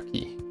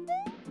sucky.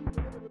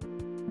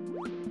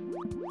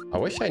 I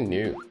wish I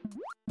knew.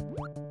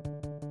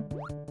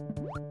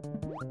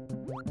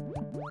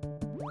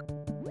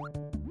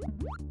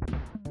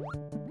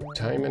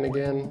 Timing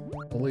again,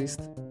 at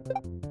least.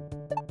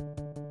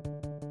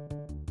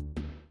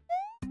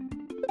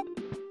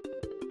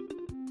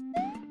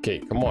 Okay,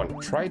 come on,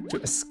 try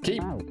to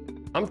escape.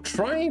 I'm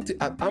trying to,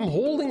 I'm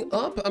holding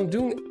up, I'm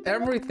doing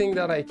everything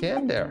that I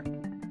can there.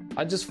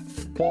 I just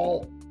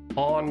fall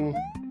on...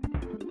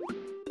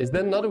 Is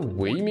there another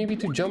way maybe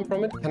to jump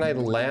from it? Can I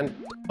land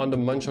on the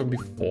muncher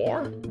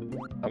before?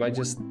 Am I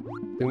just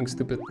doing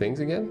stupid things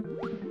again?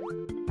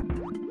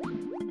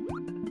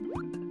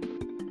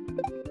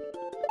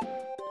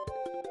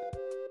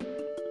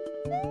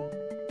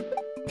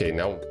 Okay,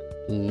 now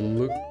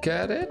look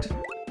at it.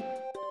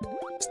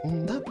 There's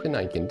nothing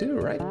I can do,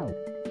 right?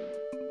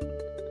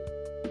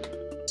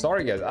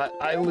 Sorry guys,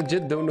 I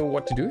legit don't know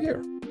what to do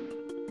here.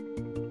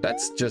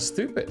 That's just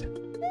stupid.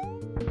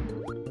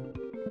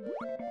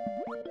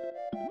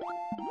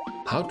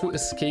 How to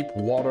escape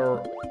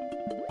water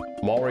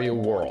Mario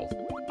World.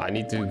 I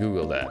need to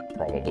Google that,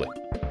 probably.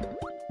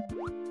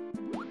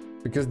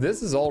 Because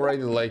this is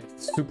already like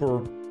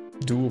super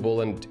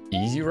doable and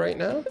easy right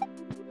now.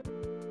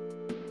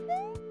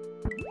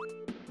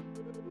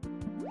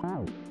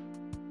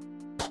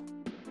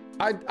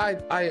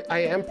 I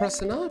am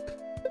pressing up.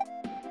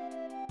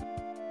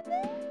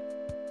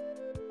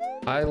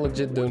 I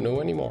legit don't know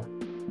anymore.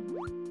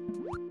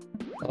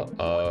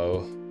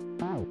 Uh-oh.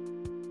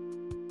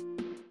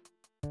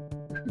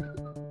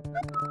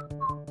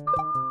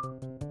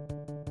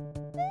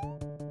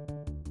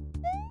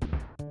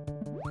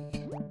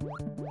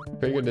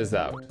 Figure this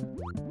out.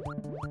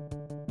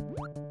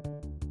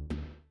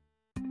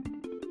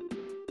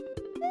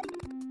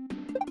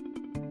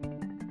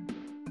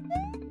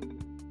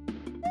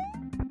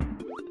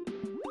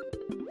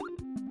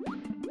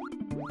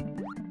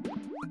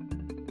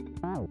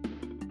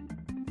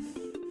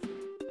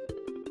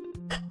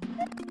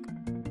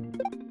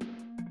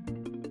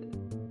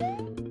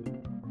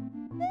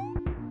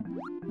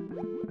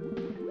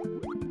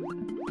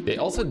 They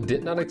also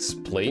did not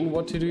explain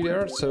what to do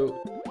there, so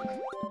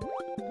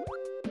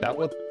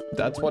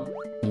that's what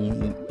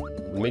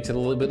makes it a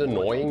little bit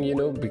annoying, you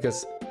know,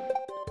 because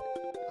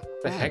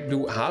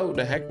how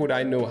the heck would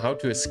I know how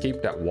to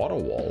escape that water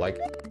wall? Like,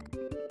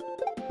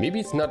 maybe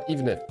it's not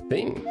even a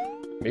thing.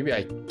 Maybe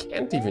I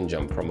can't even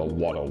jump from a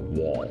water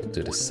wall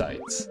to the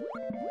sides.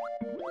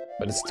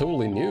 But it's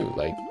totally new,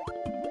 like.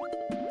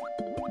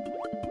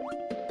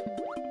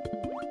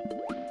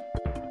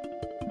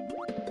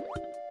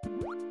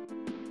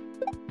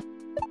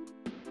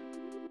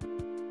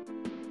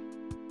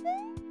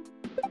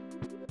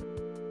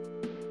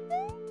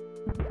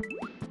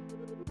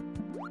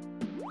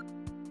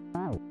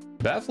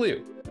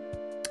 Bafflew,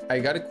 I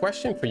got a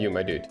question for you,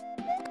 my dude.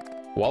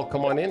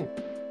 Welcome on in.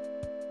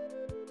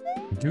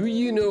 Do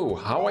you know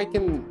how I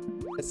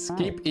can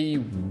escape a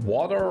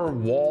water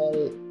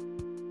wall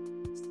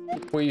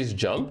sideways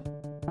jump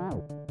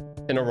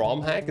in a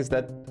ROM hack? Is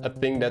that a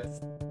thing that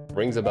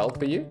rings a bell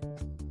for you?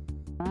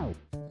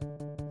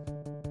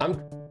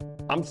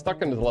 I'm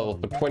stuck in this level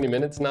for 20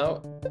 minutes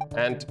now,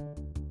 and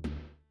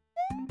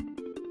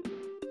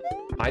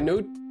I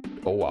know.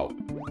 Oh wow,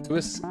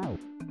 twist.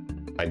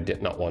 I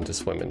did not want to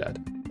swim in that.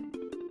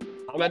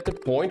 I'm at the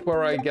point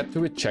where I get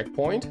to a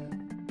checkpoint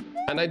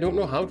and I don't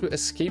know how to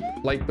escape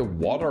like the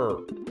water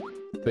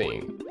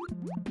thing.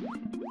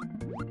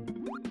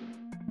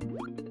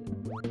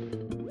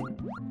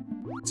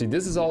 See,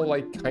 this is all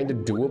like kind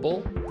of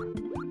doable.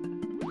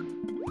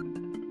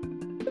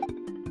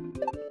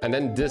 And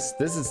then this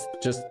is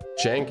just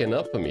janking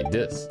up for me,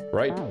 this,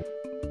 right?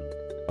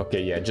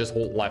 Okay, yeah, just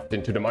hold left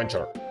into the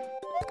muncher.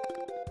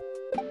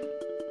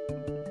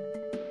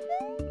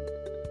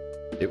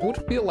 It would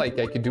feel like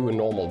I could do a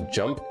normal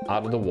jump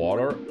out of the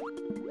water.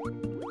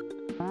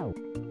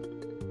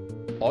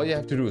 All you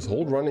have to do is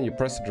hold run and you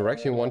press the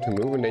direction you want to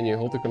move, and then you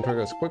hold the controller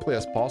as quickly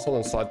as possible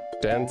and start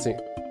dancing.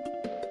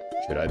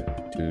 Should I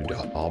do the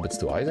Hobbits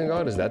to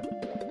Isengard? Is that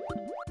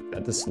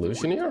the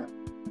solution here?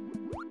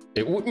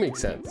 It would make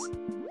sense.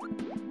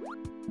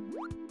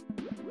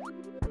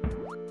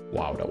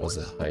 Wow, that was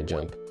a high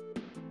jump.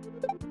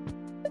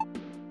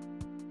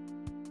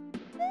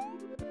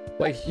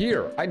 Like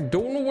here, I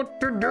don't know what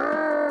to do.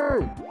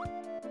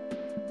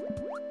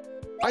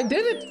 I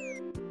did it.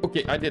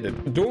 Okay, I did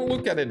it. Don't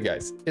look at it,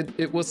 guys.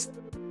 It was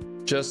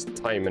just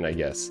timing, I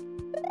guess.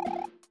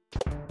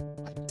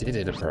 I did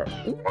it, bro.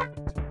 What?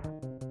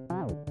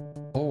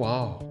 Oh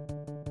wow.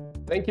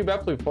 Thank you,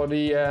 Beplu, for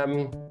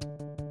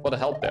the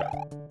help there.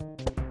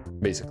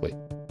 Basically.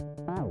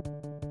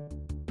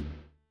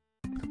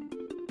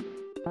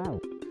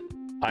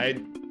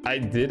 I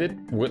did it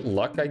with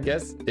luck, I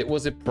guess. It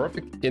was a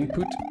perfect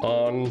input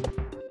on...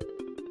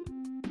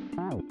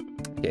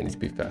 Yeah, it needs to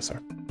be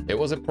faster. It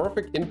was a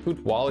perfect input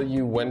while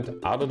you went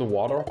out of the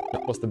water.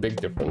 That was the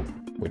big difference,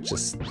 which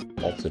is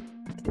also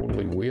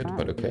totally weird,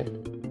 but okay.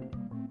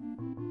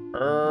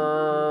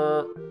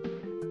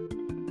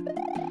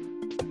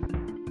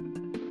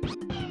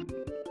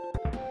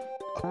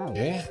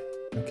 Okay,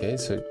 okay,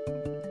 so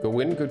go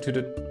in, go to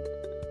the...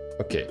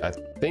 Okay, I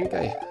think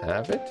I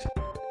have it.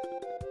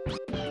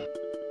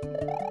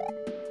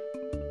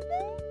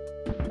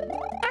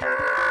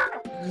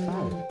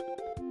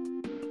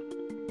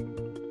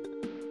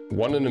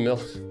 One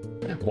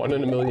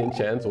in a million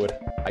chance what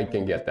I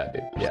can get that,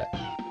 dude. Yeah.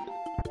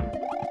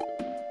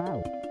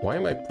 Why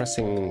am I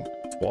pressing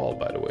 12,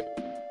 by the way?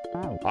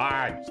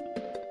 Ah!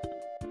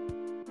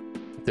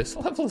 This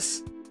level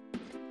is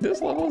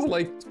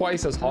like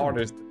twice as hard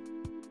as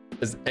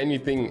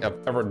anything I've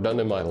ever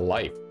done in my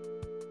life.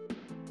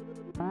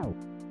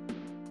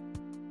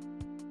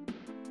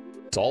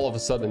 It's all of a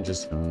sudden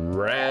just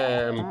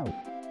ramping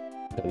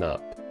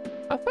up.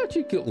 I thought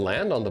you could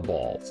land on the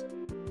balls.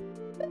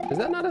 Is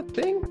that not a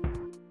thing?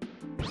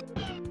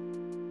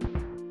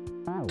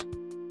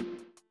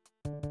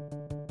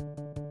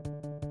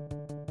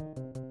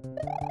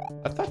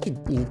 I thought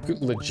you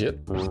could legit.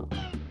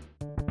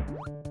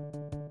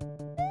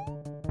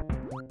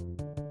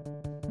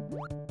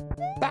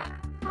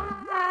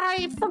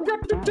 I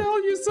forgot to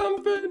tell you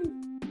something.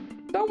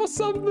 That was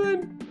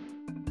something.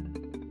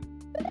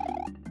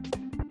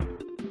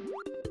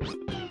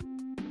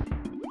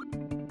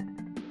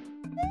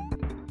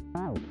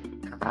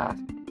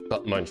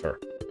 Butt muncher.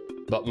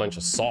 Butt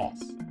muncher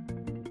sauce.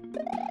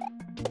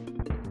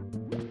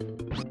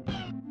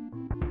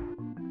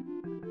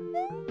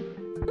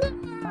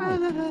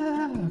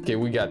 Okay,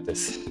 we got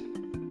this.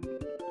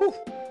 Whew.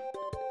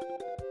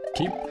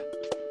 Keep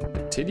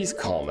the titties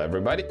calm,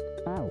 everybody.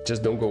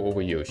 Just don't go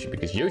over Yoshi,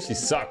 because Yoshi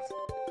sucks.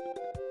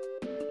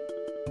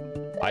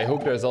 I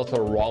hope there's also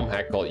a ROM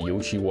hack called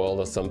Yoshi World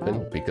or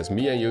something, because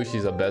me and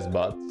Yoshi's are best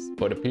buds.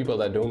 For the people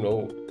that don't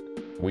know,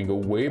 we go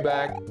way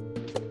back.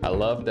 I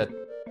love that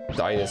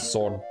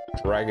dinosaur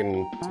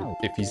dragon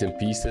if he's in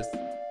pieces.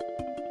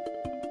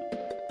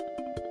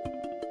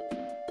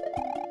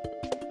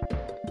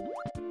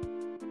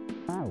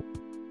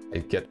 I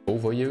get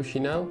over Yoshi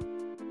now.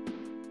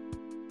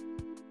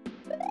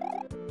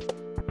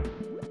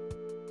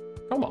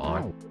 Come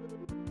on.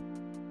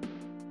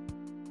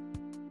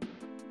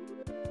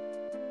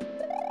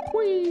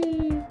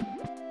 Whee!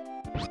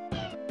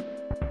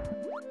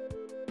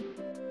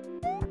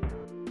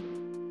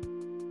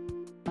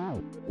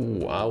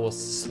 Ooh, I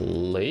was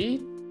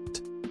late.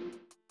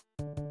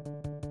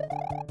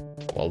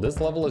 Well, this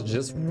level is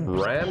just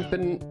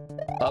ramping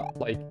up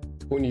like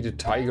Tony the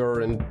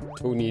Tiger and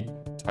Tony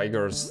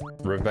Tiger's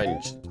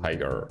Revenge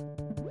Tiger.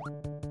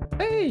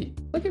 Hey,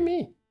 look at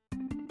me.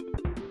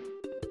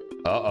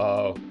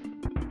 Uh-oh.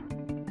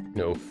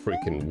 No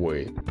freaking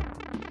way.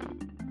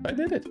 I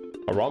did it.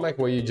 A ROM hack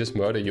where you just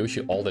murder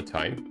Yoshi all the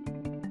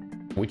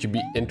time. Would you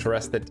be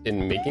interested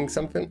in making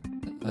something?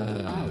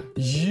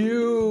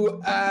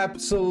 You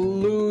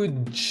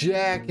absolute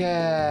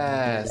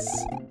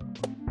jackass!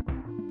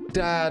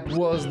 That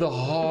was the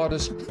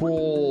hardest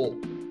troll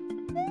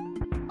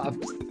I've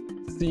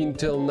seen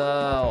till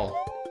now.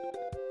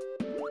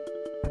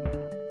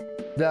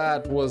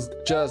 That was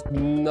just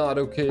not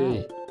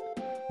okay.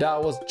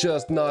 That was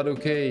just not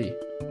okay.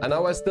 And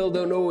now I still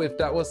don't know if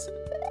that was...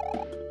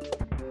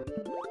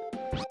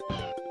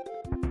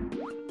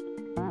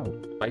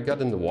 I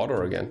got in the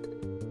water again.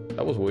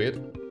 That was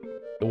weird.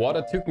 The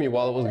water took me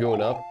while it was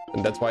going up,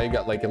 and that's why I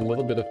got like a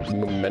little bit of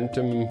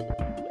momentum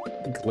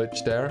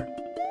glitch there.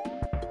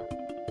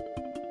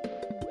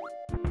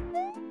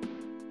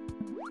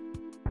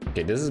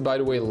 Okay, this is by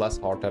the way less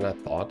hard than I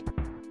thought.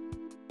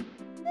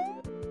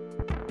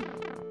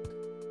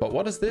 But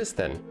what is this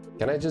then?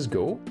 Can I just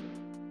go?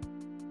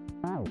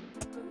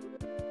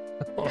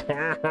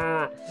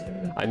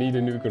 I need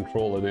a new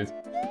controller, dude.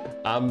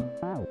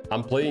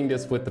 I'm playing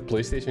this with the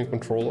PlayStation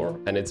controller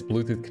and it's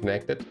Bluetooth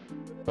connected.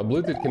 But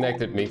Bluetooth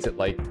connected makes it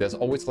like there's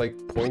always like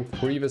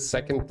 0.3 of a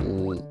second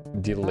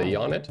delay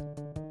on it,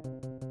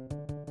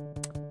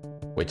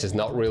 which is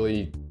not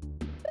really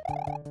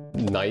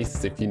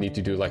nice if you need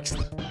to do like...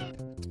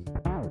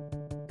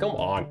 Come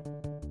on.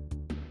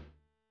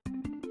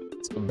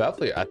 So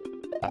Baffly, I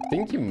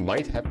think you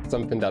might have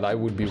something that I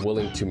would be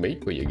willing to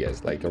make for you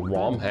guys, like a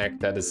ROM hack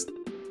that is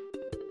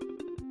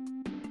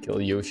kill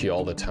Yoshi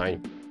all the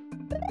time.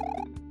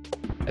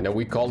 And then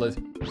we call it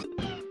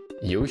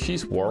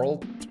Yoshi's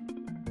World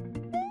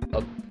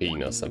of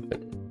Pain or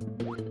something.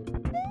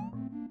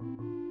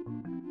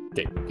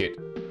 Okay, good.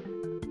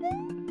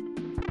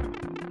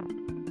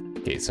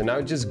 Okay, so now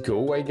just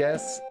go, I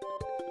guess.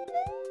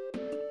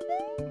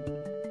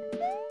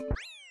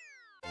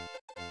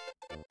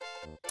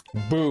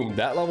 Boom,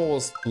 that level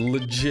was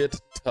legit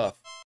tough.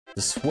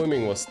 The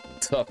swimming was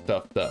tough.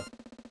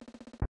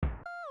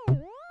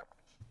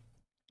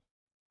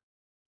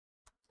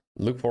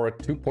 Look for a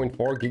 2.4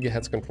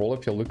 GHz controller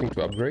if you're looking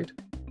to upgrade.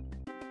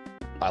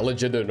 I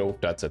legit don't know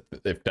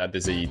if that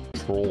is a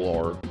troll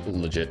or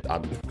legit.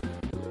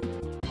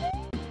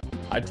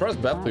 I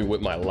trust Baffly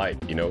with my life,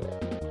 you know.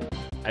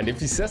 And if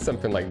he says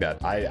something like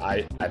that,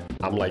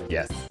 I'm like,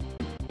 yes.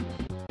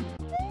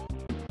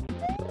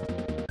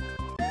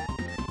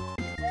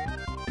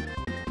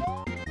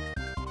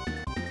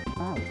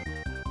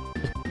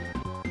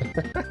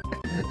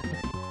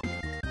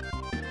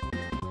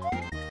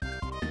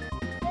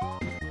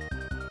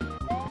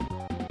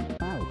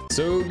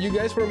 So you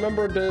guys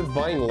remember the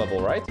Vine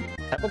level, right?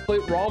 Haven't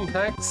played ROM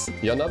hacks?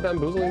 You're not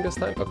bamboozling this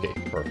time? Okay,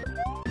 perfect.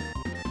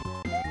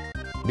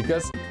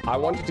 Because I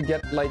wanted to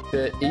get like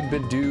the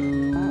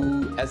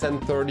 8BitDo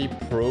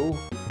SN30 Pro,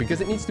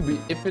 because it needs to be,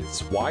 if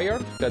it's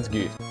wired, that's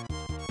good.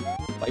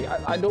 Like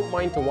I don't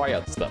mind the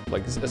wired stuff,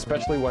 like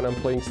especially when I'm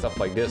playing stuff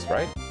like this,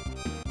 right?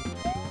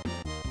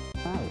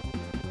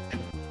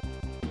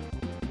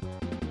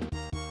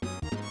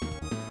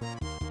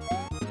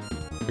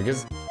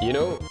 Because, you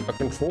know, a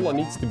controller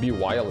needs to be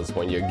wireless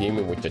when you're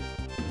gaming with your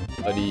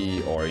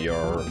buddy or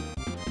your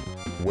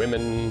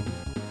women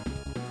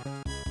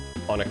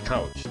on a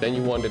couch. Then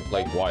you want it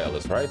like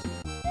wireless, right?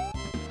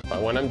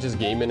 But when I'm just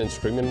gaming and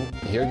streaming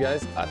here,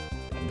 guys, I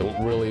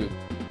don't really...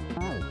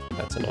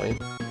 That's annoying.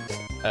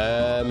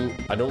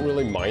 I don't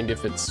really mind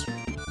if it's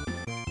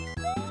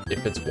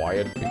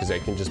wired, because I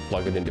can just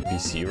plug it into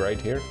PC right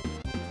here.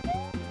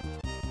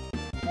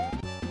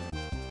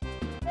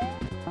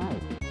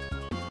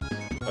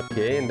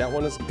 Okay, and that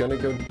one is gonna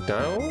go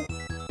down.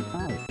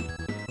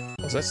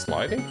 Was that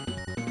sliding?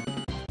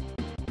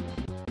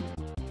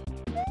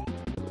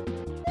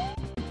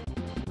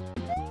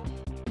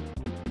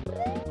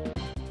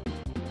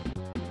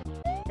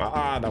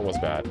 Ah, that was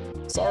bad.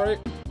 Sorry.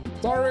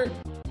 Sorry.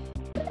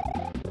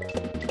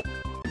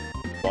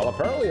 Well,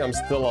 apparently I'm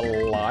still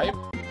alive.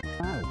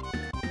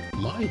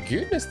 My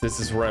goodness, this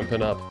is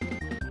ramping up.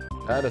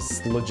 That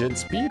is legit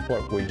speed,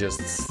 what we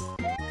just...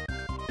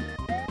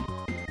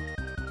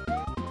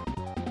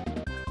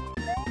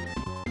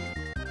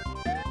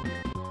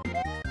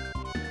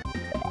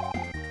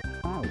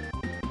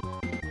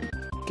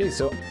 Okay,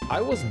 so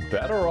I was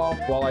better off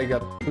while I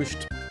got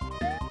pushed.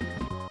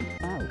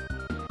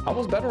 I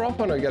was better off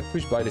when I got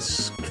pushed by the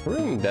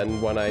screen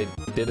than when I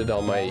did it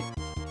on my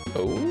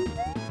own.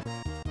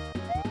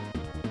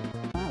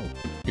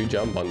 You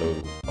jump on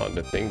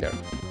the thing there.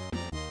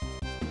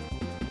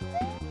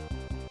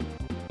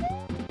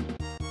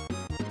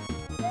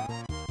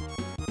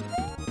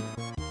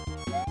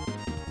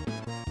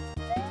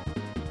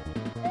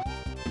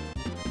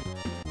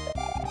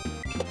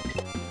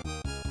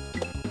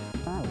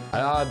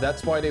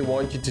 That's why they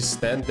want you to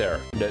stand there.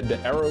 The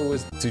arrow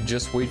is to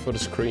just wait for the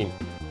screen.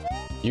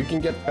 You can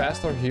get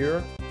faster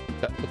here.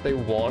 That's what they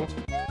want.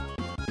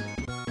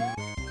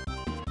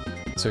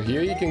 So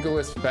here you can go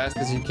as fast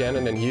as you can,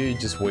 and then here you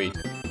just wait.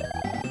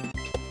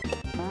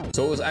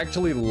 So it was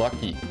actually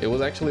lucky. It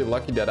was actually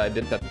lucky that I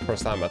did that the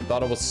first time. I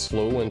thought I was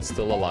slow and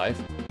still alive,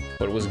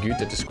 but it was good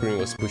that the screen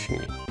was pushing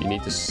me. You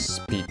need to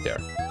speed there.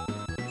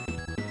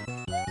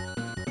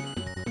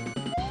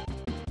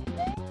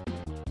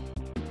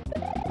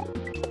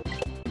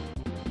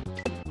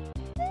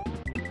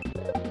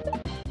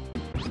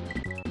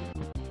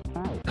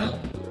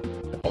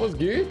 That was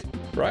good,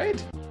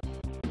 right?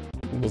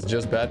 It was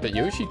just bad that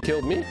Yoshi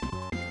killed me.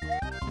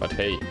 But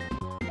hey,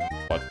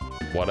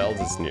 what else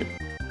is new?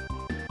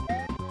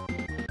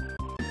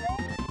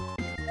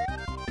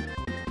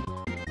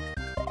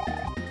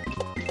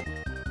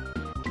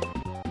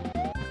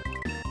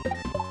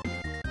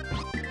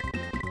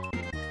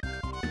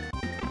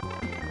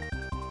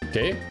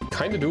 Okay,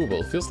 kind of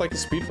doable. Feels like a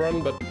speed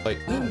run, but like...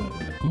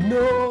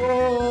 No!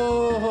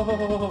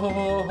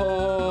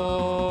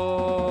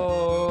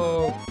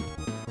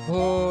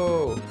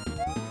 Oh!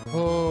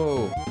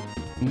 Oh!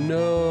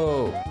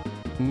 No!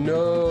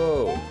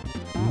 No!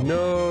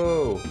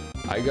 No!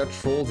 I got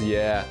trolled,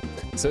 yeah.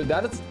 So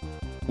that is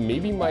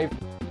maybe my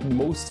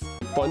most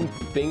fun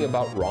thing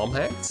about ROM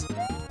hacks.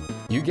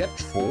 You get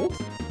trolled,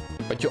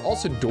 but you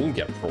also don't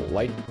get trolled.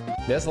 Like,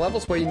 there's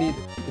levels where you need...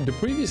 The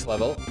previous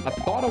level, I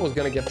thought I was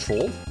gonna get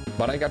trolled,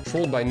 but I got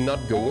trolled by not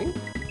going.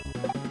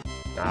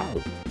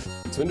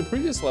 So in the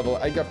previous level,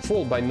 I got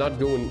trolled by not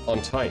going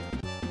on time.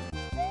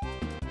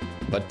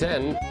 But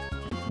then,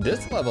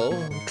 this level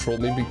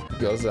trolled me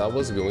because I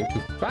was going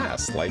too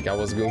fast, like I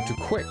was going too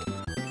quick.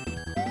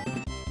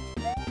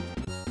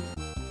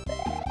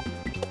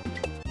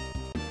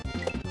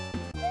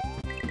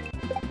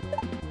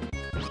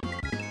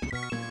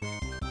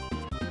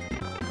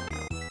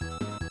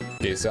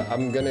 Okay, so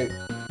I'm gonna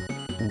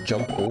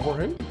jump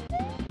over him.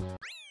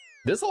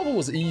 This level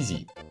was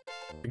easy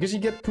because you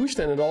get pushed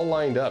and it all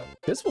lined up.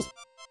 This was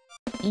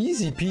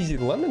easy peasy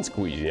lemon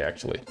squeezy,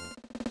 actually.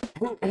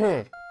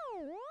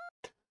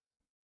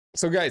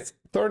 So guys,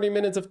 30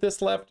 minutes of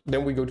this left,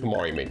 then we go to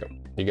Mario Maker.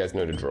 You guys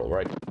know the drill,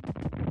 right?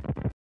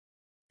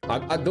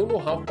 I don't know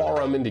how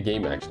far I'm in the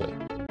game, actually.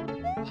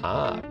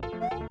 Ah,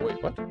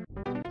 wait, what?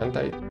 Can't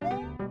I?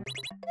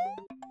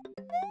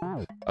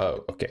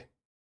 Oh, okay.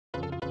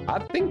 I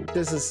think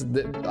this is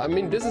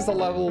this is a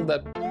level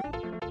that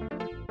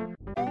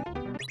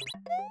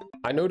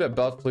I know that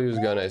Buffalo is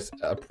gonna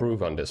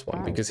approve on this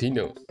one because he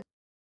knows.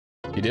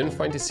 You didn't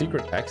find a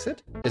secret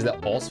exit? Is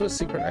that also a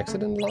secret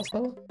exit in the last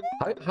level?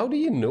 How do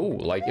you know?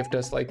 Like if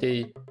there's like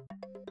a...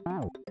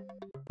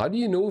 How do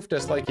you know if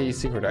there's like a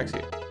secret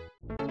exit?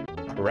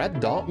 A red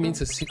dot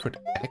means a secret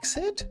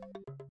exit?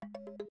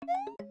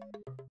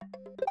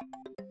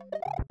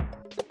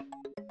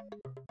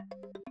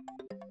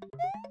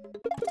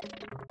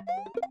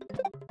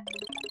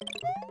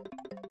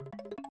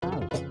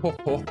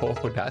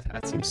 Oh, that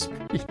had some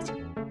speed.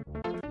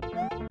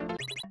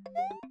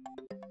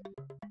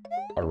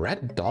 A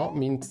red dot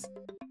means...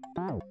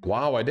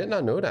 Wow, I did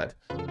not know that.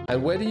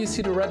 And where do you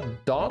see the red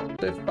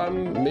dot? If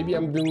maybe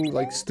I'm doing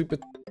like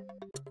stupid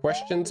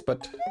questions,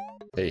 but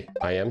hey,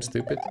 I am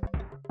stupid.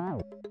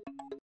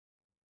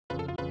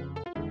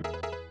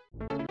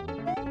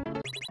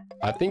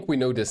 I think we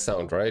know this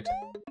sound, right?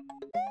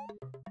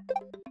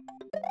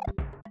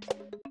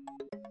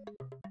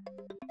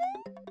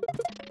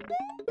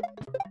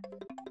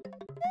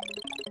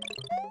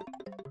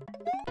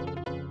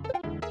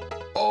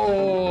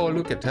 Oh,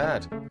 look at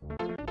that.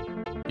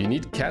 You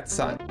need cat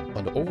sign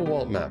on the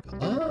overworld map.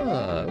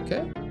 Ah,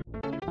 okay.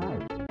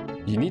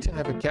 You need to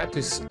have a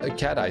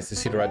cat eyes to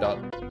see the red dot.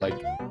 Like,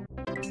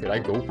 should I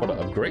go for the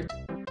upgrade?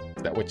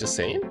 Is that what you're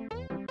saying?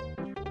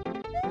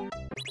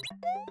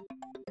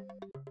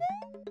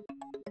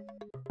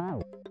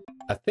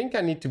 I think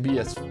I need to be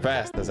as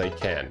fast as I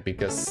can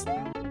because,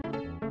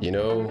 you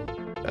know,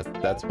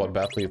 that's what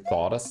Baffley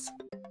taught us.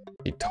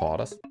 He taught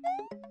us.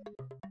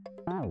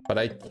 But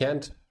I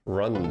can't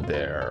run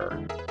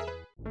there.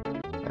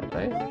 Can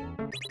I?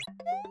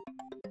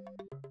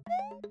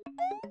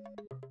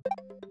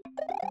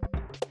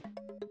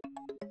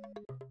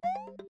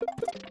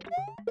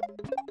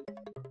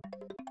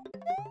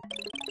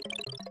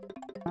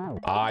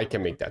 I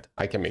can make that.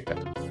 I can make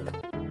that.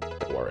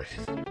 Don't worry.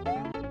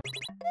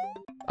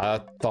 I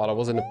thought I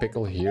was in a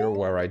pickle here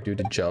where I do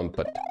the jump,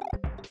 but...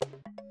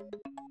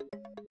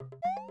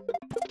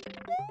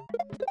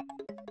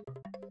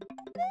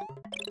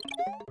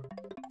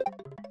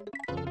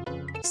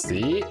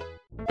 See?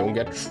 Don't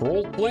get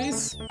trolled,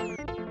 please.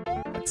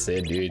 That's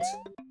it, dude.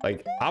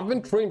 Like, I've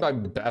been trained by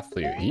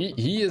Baffley.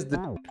 He is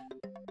the...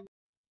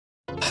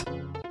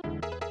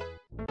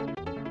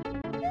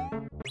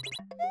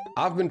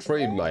 I've been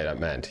trained by that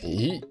man.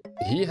 He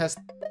has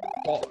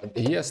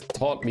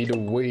taught me the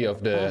way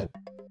of the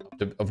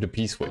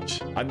P-switch.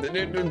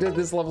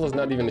 This level is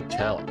not even a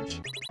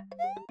challenge.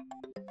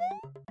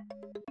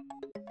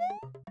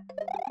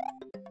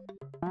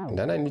 And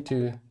then I need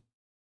to...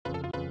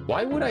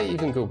 Why would I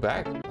even go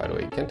back, by the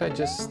way? Can't I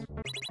just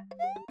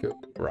go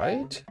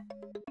right?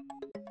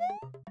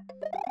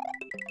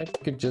 I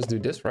could just do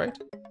this, right?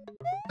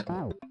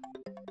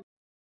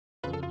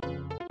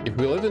 If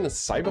we live in a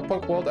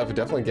cyberpunk world, I would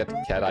definitely get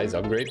the cat eyes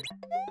upgrade.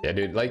 Yeah,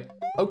 dude, like...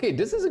 Okay,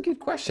 this is a good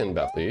question,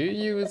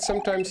 Baffley.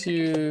 Sometimes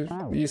you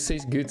say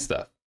good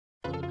stuff.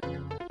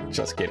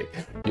 Just kidding.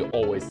 You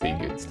always say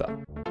good stuff.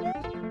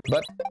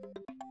 But...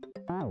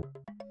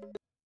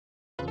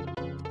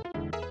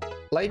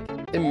 Like,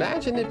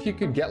 imagine if you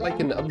could get,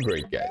 like, an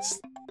upgrade, guys.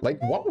 Like,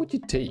 what would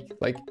you take?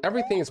 Like,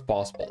 everything is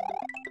possible.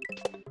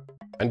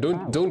 And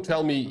don't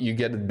tell me you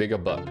get a bigger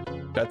butt.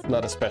 That's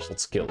not a special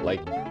skill. Like,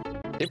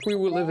 if we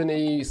would live in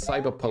a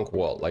cyberpunk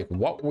world, like,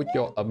 what would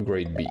your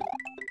upgrade be?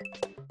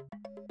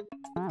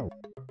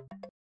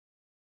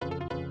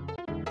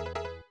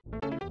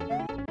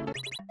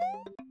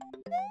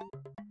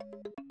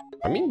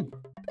 I mean,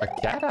 a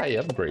cat eye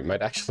upgrade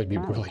might actually be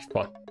really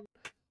fun.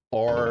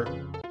 Or...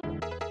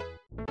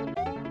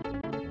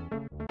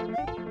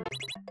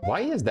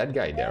 Why is that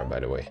guy there, by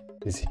the way?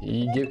 Is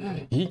he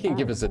can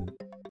give us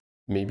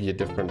maybe a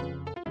different...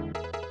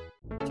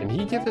 Can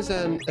he give us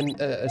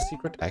a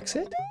secret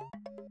exit?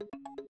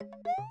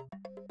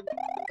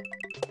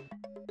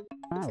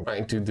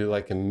 Trying to do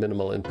like a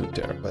minimal input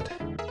there, but...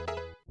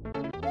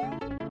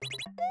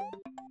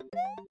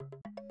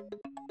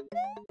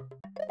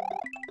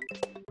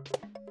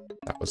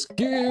 That was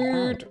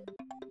good!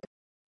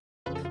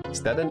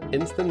 Is that an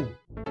instant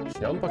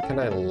jump or can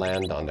I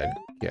land on that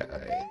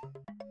guy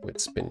with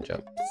spin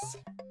jumps?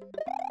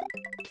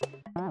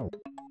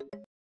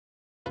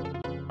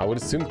 I would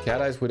assume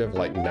cat eyes would have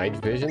like night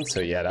vision, so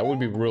yeah, that would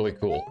be really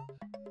cool.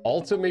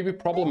 Also maybe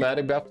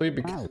problematic, Baffley,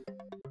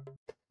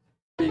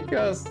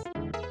 because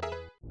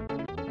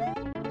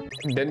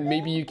then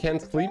maybe you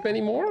can't sleep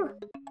anymore?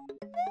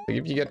 Like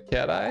if you get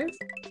cat eyes?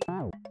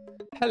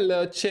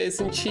 Hello, Chase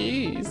and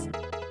Cheese!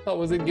 How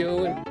was it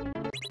going?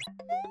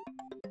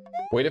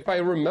 Wait, if I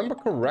remember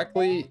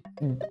correctly,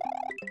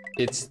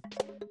 it's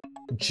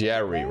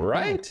Jerry,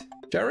 right?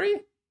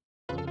 Jerry?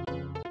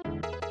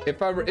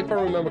 If I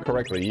remember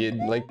correctly,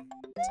 like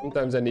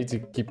sometimes I need to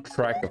keep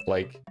track of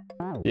like,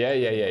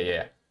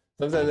 yeah.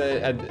 Sometimes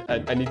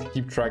I need to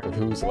keep track of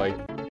who's like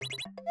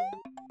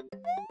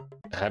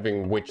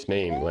having which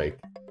name. Like,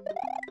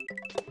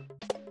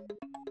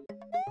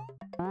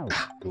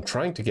 I'm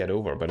trying to get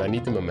over, but I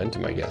need the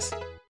momentum, I guess.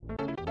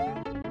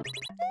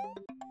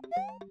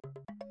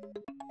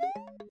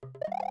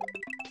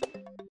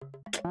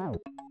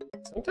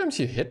 Sometimes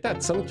you hit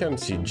that,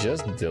 sometimes you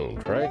just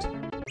don't, right?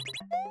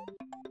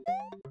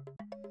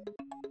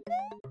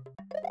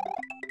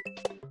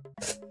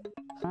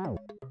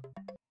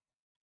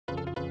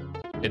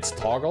 It's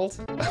toggled?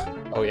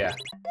 Oh yeah,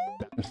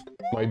 that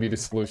might be the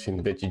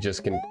solution, that you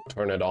just can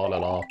turn it on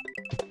and off.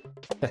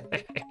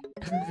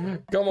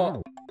 Come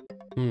on.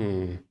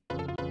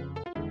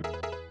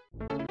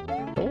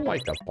 Don't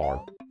like that part,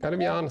 gotta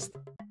be honest.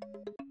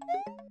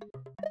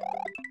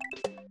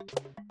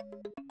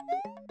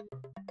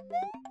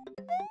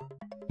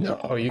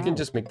 No, you can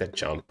just make that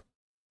jump.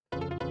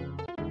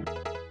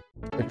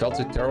 It felt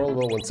so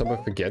terrible when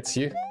someone forgets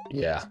you.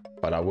 Yeah,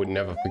 but I would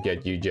never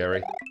forget you,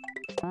 Jerry.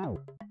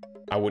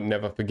 I would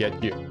never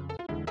forget you.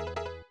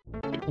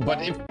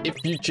 But if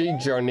you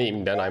change your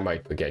name, then I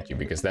might forget you,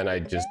 because then I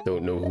just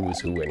don't know who's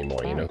who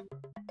anymore, you know?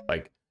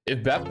 Like,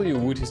 if Baffley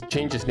would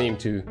change his name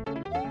to,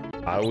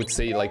 I would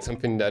say like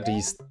something that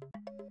he's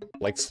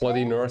like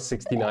Slutty Nurse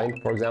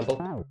 69, for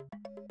example.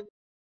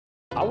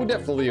 I would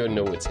definitely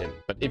know it's him.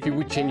 But if you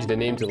would change the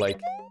name to like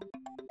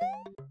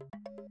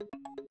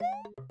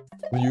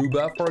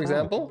Yuba, for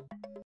example,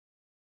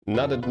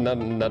 not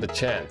a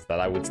chance that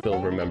I would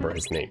still remember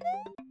his name.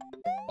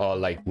 Or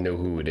like know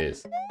who it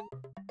is.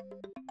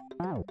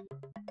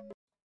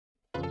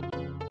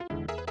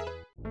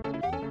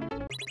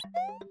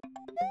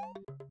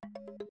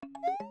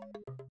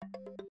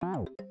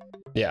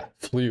 Yeah,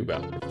 Fluba.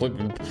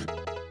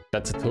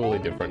 That's a totally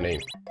different name.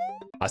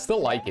 I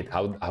still like it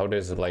how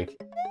there's like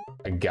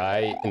a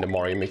guy in the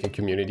Mario Maker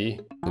community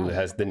who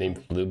has the name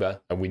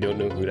Fluba and we don't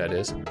know who that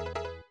is.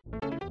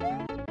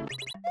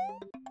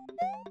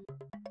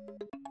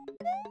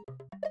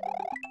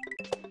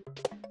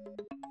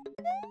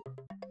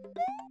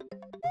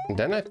 And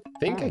then I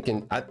think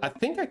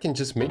I can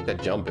just make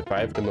that jump if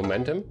I have the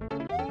momentum.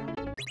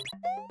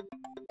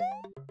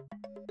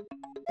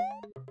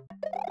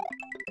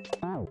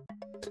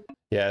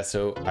 Yeah,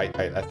 so I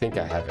think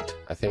I have it.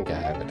 I think I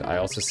have it. I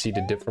also see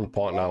the different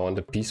part now on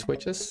the P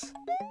switches.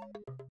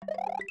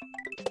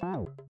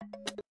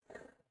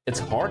 It's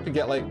hard to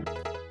get like...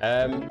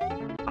 I'm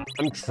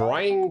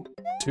trying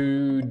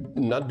to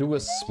not do a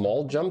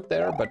small jump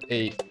there, but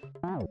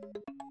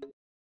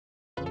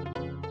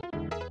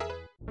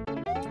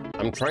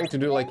I'm trying to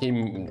do like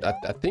a...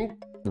 I think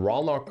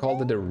Ralnar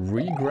called it a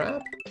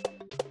re-grab?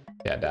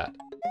 Yeah, that.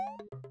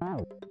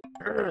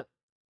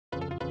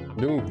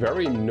 Doing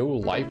very no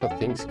life a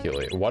thing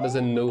skill. What is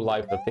a no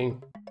life a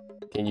thing?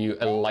 Can you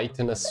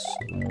enlighten us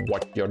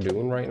what you're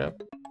doing right now?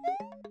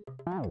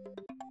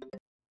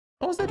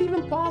 How is that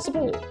even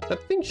possible?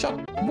 That thing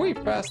shot way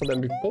faster than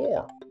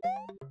before.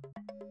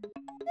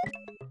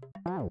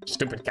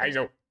 Stupid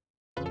Kaizo.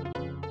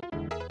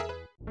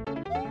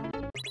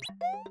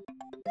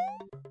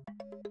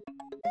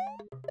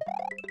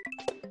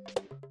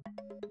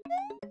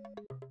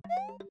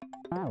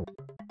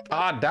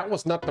 Ah, that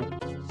was not the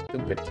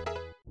stupid.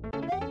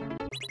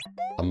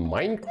 A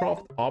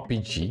Minecraft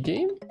RPG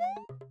game?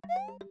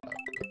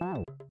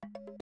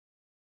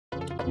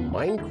 A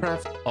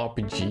Minecraft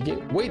RPG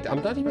game? Wait,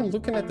 I'm not even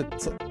looking at the...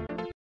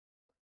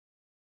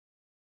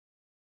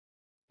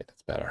 Yeah,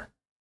 that's better.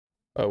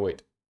 Oh,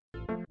 wait.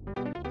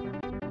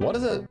 What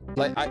is it?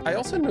 Like, I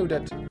also know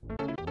that...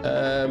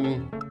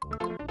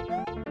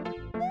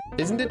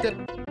 Isn't it that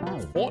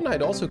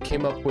Fortnite also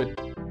came up with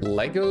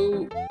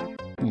Lego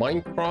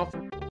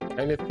Minecraft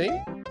kind of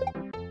thing?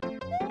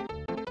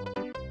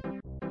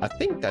 I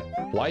think that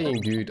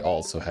flying dude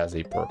also has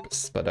a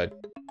purpose, but I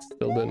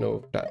still don't know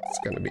if that's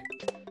gonna be.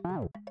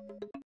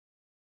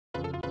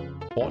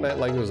 Fortnite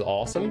Lego is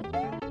awesome.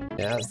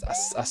 Yeah,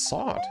 I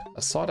saw it. I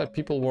saw that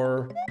people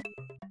were...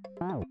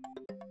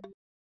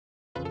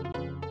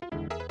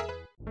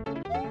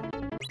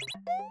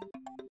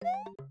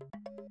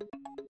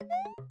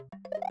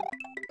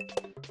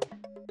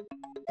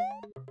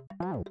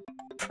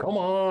 Come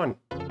on!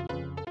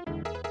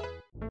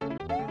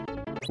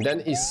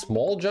 Then a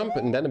small jump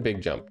and then a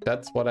big jump.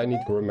 That's what I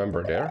need to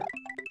remember there.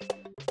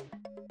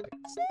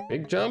 Like,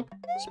 big jump,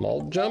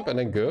 small jump, and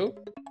then go.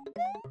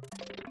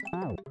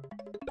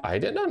 I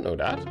did not know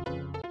that.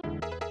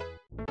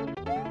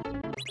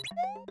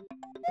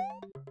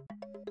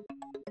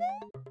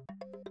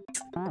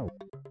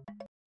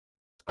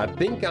 I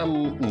think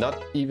I'm not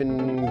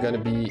even gonna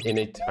be in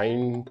a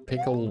time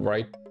pickle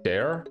right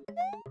there.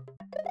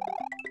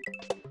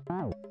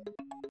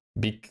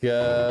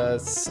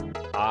 Because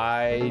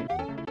I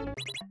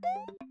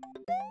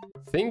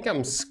think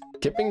I'm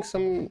skipping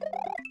some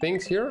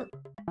things here.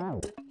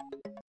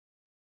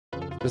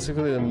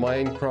 Specifically the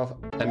Minecraft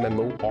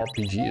MMO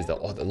RPG. Is that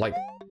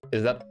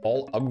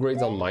all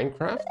upgrades on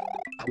Minecraft?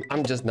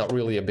 I'm just not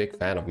really a big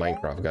fan of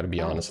Minecraft, gotta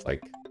be honest.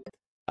 Like,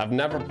 I've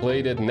never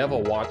played it, never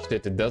watched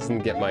it. It doesn't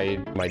get my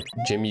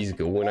jimmies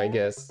going, I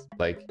guess.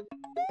 Like,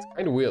 it's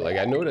kind of weird. Like,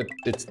 I know that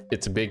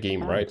it's a big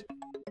game, right?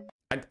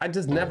 I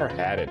just never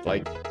had it.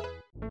 Like,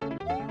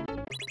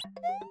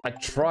 I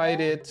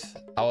tried it,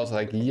 I was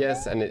like,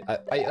 yes, and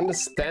I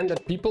understand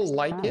that people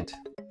like it.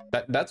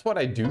 That's what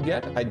I do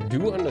get. I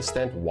do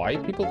understand why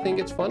people think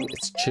it's fun.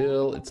 It's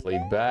chill, it's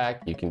laid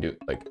back, you can do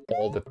like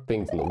all the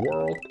things in the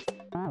world.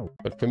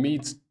 But for me,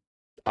 it's,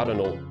 I don't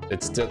know,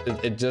 it's just,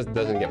 it just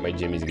doesn't get my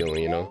jimmies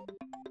going, you know?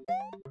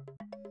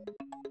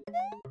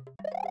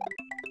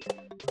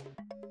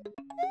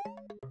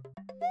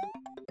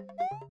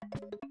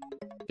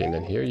 Okay, and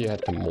then here you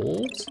had the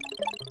molds.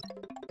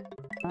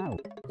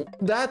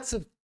 That's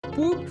a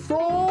poop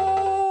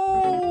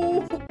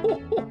troll!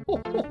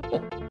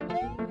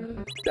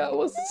 That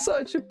was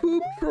such a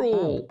poop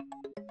troll!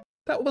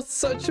 That was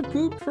such a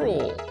poop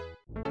troll!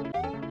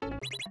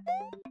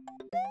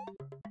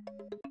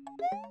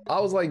 I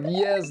was like,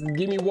 yes,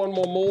 give me one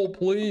more mole,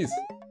 please!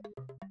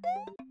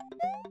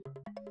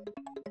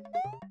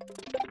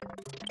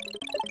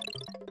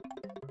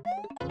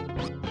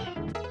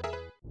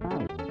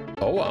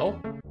 Oh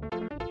wow.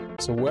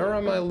 So where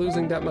am I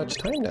losing that much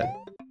time then?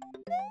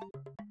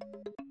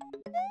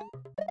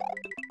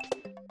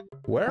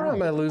 Where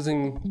am I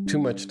losing too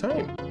much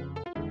time?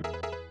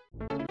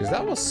 Because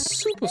that was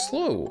super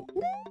slow.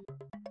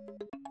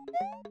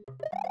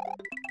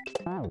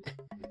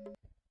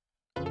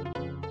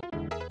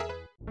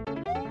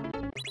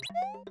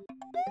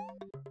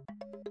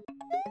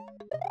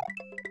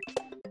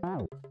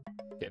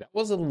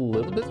 was a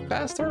little bit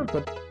faster,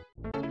 but...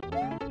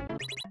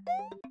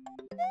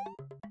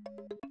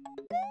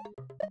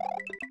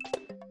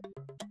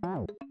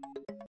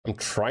 I'm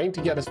trying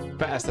to get as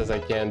fast as I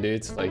can, dude.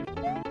 It's like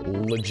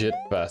legit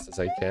fast as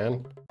I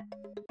can.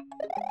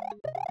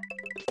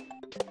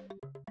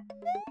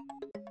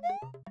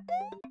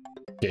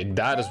 Okay,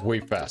 that is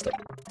way faster.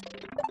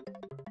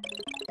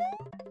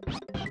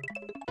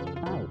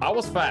 I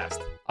was fast.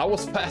 I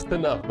was fast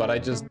enough, but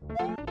it is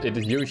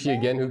Yoshi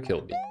again who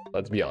killed me.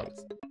 Let's be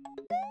honest.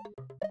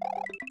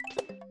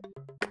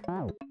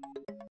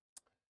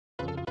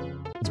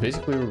 It's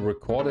basically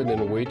recorded in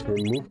a way to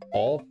remove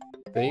all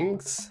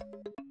things.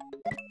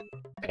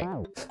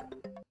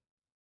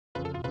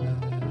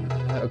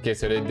 Okay,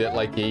 so they did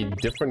like a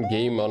different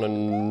game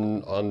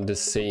on the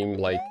same,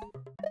 like,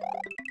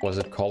 what's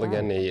it called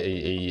again?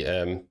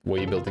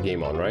 Where you built the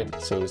game on, right?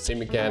 So same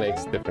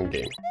mechanics, different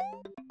game.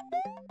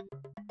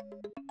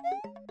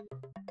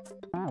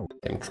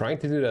 I'm trying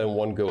to do that in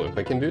one go. If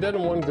I can do that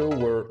in one go,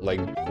 we're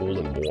like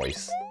golden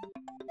boys.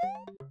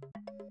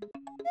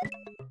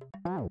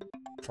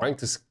 Trying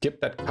to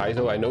skip that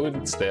Kaizo. I know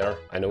it's there.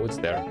 I know it's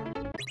there.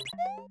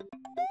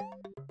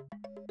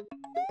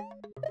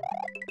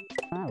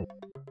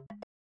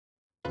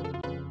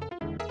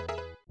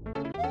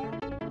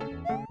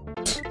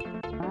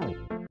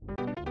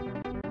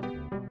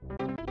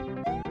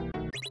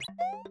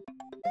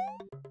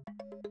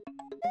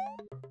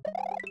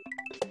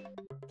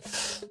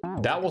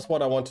 That was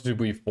what I wanted to do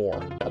before.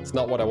 That's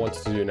not what I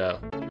wanted to do now.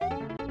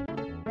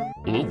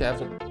 You need to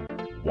have...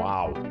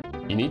 Wow.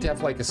 You need to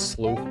have like a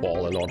slow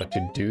fall in order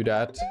to do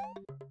that.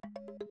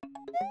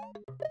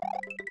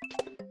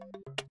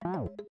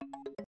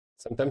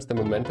 Sometimes the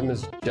momentum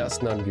is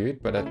just not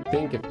good, but I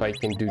think if I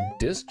can do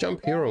this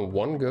jump here in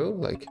one go,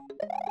 like...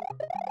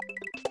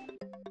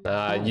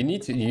 you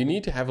need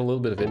to have a little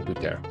bit of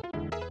input there.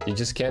 You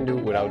just can't do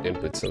it without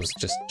input, so it's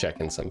just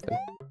checking something.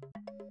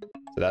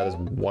 So that is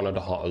one of the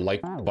hard,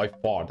 like by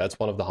far, that's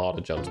one of the harder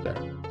jumps there.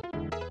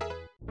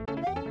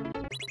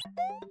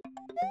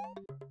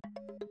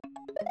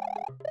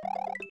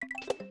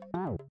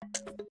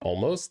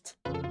 Almost.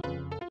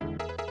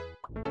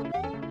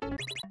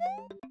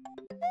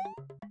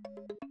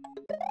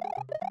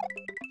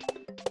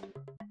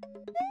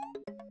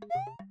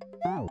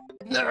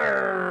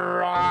 Run!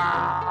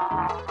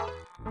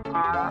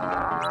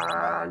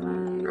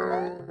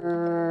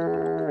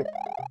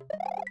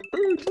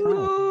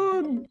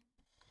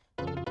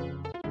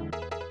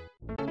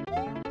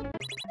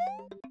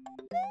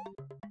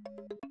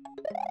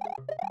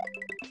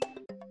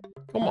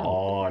 Come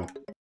on.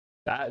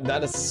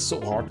 That is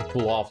so hard to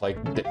pull off.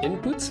 Like, the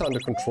inputs on the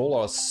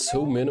controller are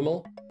so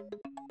minimal.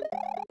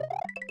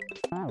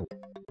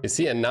 You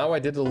see, and now I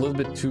did a little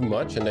bit too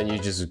much, and then you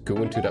just go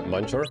into that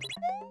muncher.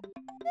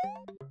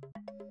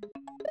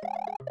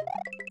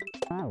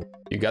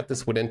 You got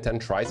this within 10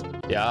 tries?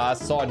 Yeah, I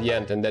saw the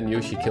end, and then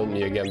Yoshi killed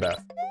me again,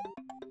 Beth.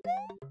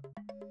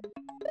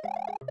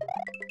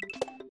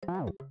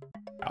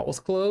 That was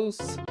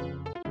close.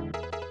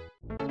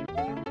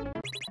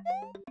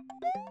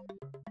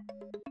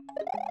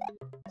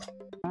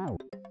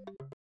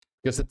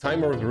 Because the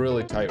timer is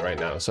really tight right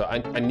now, so I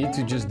need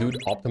to just do it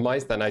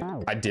optimized, and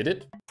I did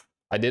it.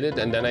 I did it,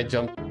 and then I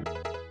jumped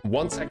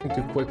 1 second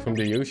too quick from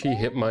the Yoshi,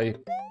 hit my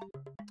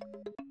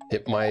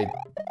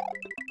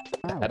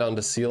head on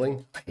the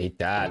ceiling. I hate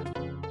that.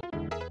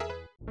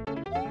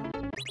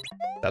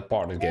 That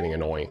part is getting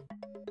annoying.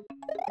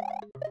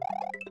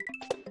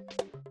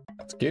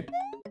 That's good.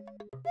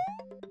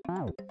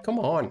 Come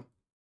on.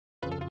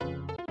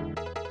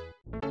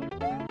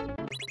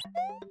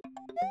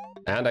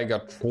 And I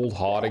got trolled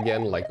hard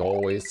again, like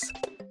always.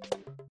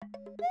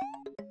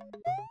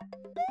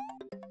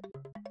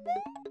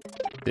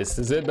 This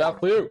is it,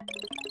 Matthew.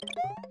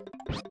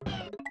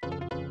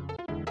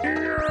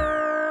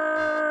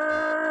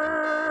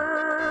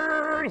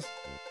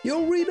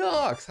 Yo,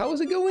 Redux,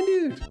 how's it going,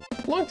 dude?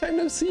 Long time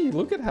no see.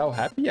 Look at how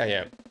happy I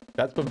am.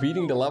 That's for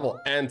beating the level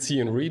and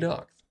seeing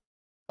Redux.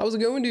 How's it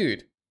going,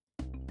 dude?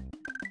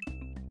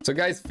 So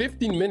guys,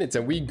 15 minutes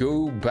and we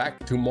go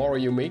back to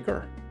Mario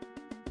Maker.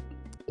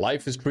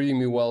 Life is treating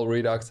me well,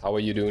 Redux. How are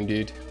you doing,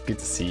 dude? Good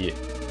to see you.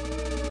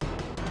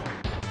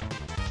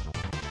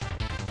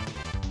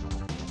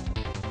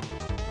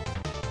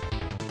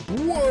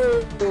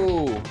 Whoa!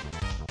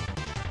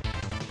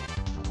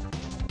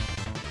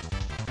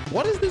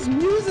 What is this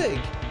music?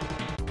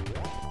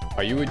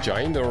 Are you a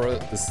giant or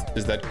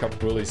is that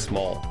cup really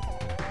small?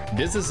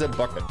 This is a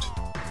bucket.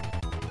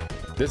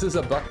 This is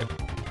a bucket.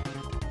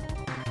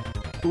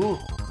 Ooh.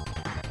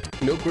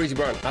 No Crazy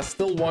Brown. I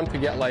still want to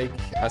get like,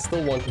 I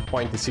still want to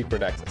find the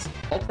secret access.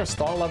 Ultra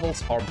Star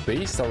levels are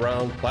based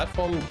around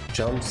platform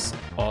jumps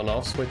on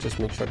off switches.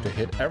 Make sure to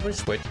hit every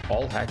switch.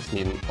 All hacks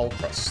need an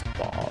Ultra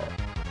Star.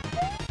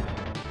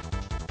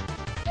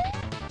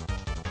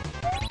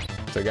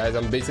 So guys,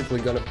 I'm basically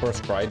gonna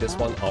first try this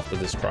one after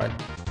this try.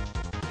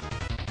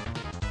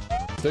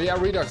 So yeah,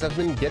 Redux, I've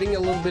been getting a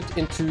little bit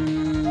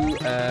into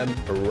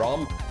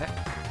ROM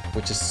hack,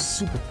 which is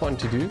super fun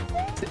to do.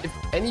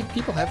 any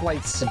people have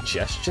like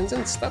suggestions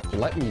and stuff,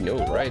 let me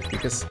know, right?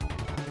 Because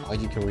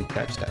you can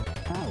recatch that.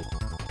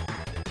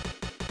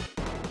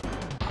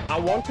 I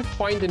want to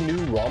find a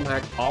new ROM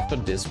hack after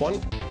this one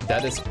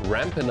that is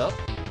ramping up,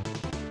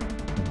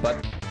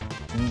 but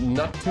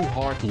not too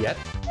hard yet.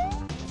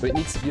 So it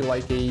needs to be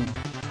like a,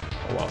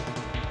 oh wow,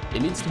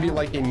 it needs to be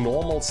like a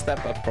normal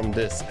step up from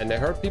this. And I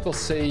heard people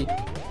say,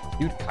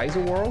 dude,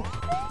 Kaizo World.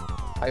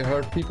 I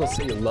heard people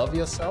say love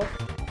yourself.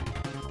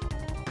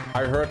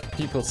 I heard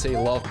people say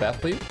love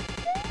Battlefield.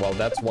 Well,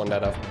 that's one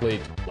that I've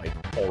played like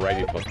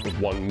already for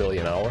 1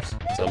 million hours.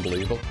 It's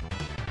unbelievable.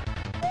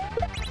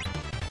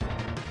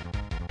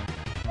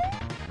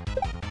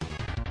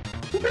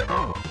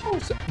 Oh,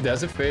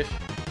 there's a fish.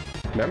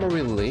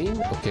 Memory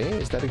Lane. Okay,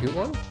 is that a good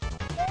one?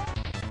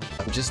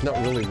 I'm just not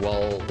really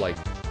well like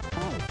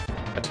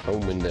at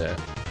home in there.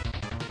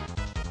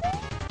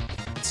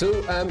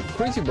 So,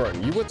 Crazy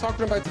Burn, you were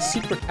talking about the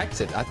secret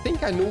exit. I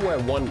think I know where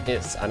one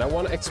is, and I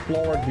want to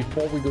explore it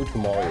before we go to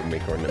Mario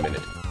Maker in a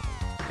minute.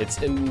 It's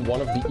in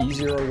one of the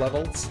easier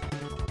levels.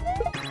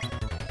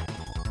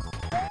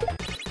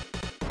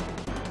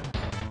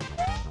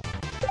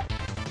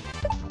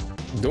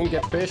 Don't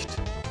get fished.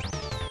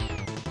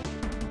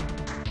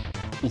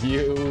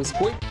 You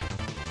squeak.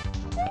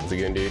 How's it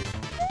going, dude?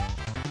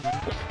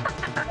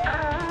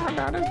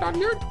 That is not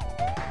good.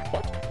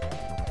 What?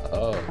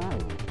 Oh.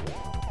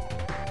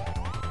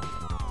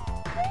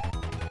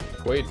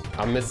 Wait,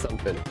 I missed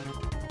something.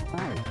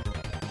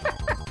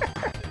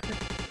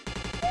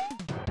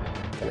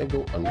 Can I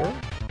go under?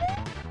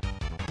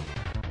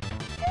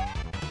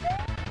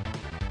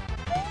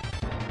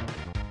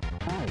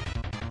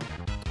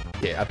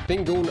 Yeah, I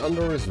think going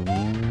under is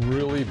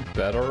really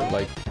better.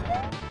 Like,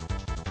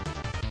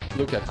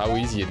 look at how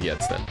easy it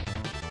gets then.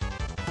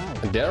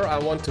 And there I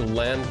want to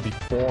land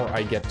before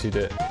I get to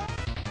the...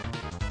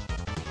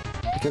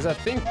 Because I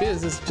think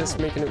this is just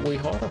making it way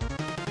harder.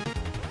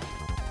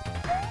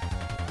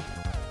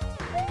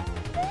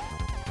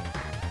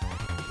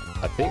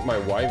 I think my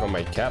wife and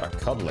my cat are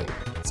cuddling.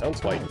 It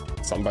sounds like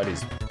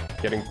somebody's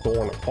getting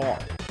torn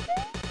apart.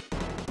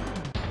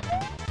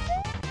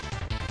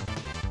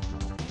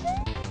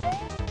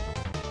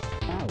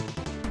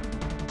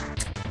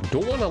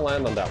 Don't want to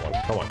land on that one.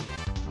 Come on.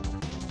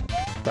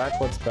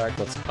 Backwards,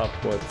 backwards,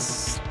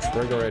 upwards.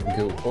 Trigger it,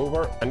 go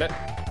over, and then...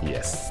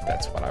 Yes,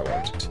 that's what I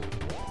wanted.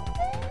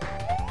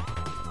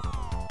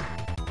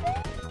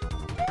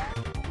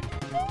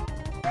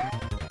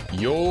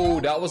 Yo,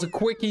 that was a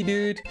quickie,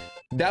 dude.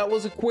 That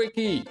was a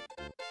quickie.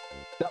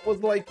 That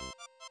was like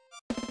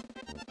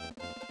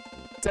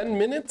 10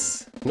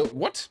 minutes? No,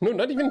 what? No,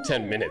 not even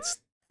 10 minutes.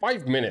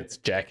 5 minutes,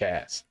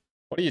 jackass.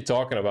 What are you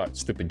talking about,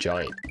 stupid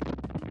giant?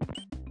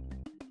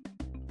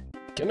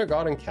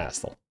 Kindergarten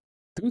Castle.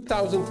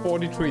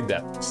 2043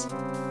 deaths.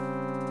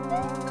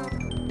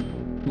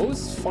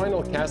 Most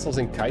final castles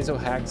in Kaizo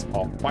hacks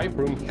are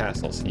 5-room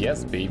castles.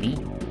 Yes, baby.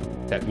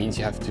 That means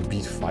you have to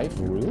beat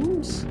 5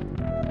 rooms?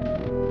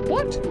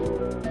 What?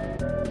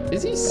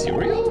 Is he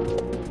serial?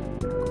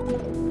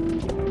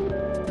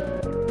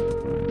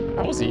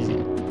 That was easy.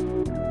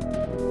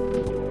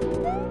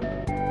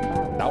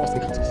 That was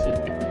not easy.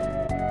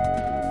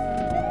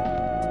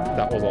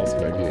 That was also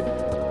very good.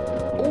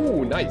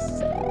 Oh,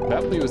 nice.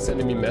 Batley was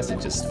sending me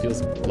messages.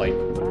 Feels like...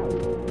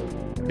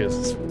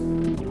 Feels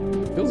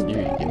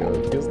good, you know?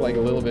 It feels like a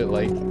little bit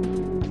like...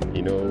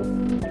 You know...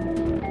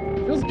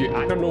 Feels good.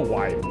 I don't know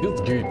why. It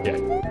feels good, yeah.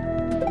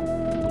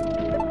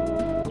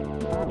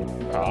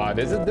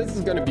 This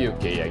is gonna be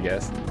okay, I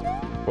guess.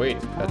 Wait,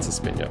 that's a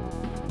spin jump.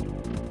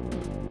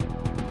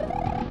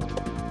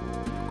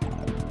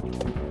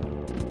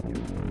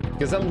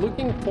 Because I'm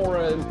looking for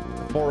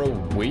a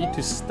way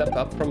to step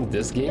up from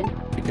this game.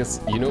 Because,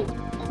 you know...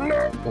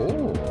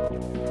 Oh.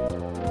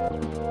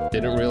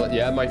 Didn't realize...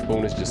 Yeah, my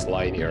phone is just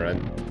lying here.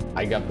 And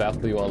I got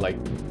Battlefield on, like...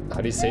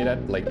 How do you say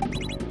that? Like,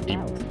 a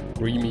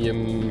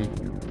premium...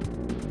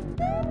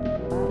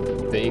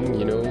 thing,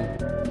 you know?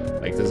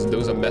 Like,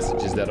 those are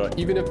messages that are...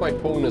 Even if my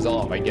phone is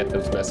off, I get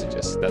those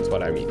messages. That's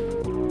what I mean.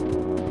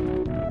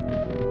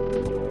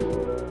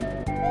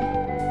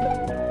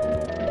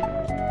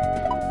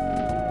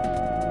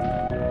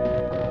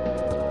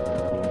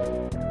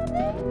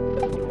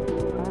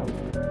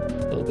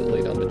 A little bit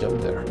late on the jump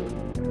there.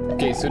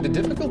 Okay, so the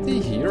difficulty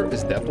here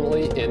is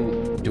definitely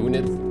in doing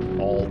it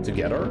all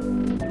together.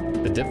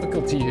 The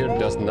difficulty here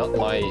does not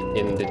lie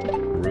in the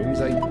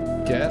rooms, I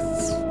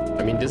guess.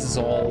 I mean, this is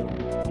all...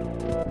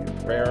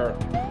 fair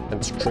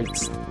and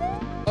straight.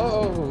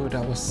 Oh,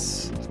 that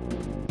was...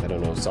 I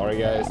don't know. Sorry,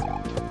 guys.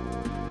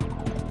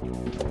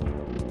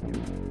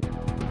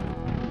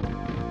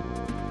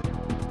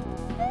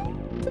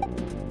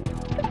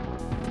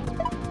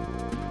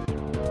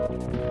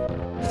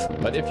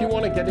 But if you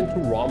want to get into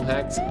ROM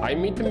hacks, I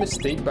made the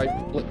mistake by...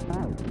 Oh,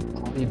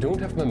 you don't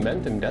have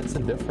momentum. That's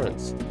the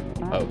difference.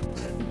 Oh.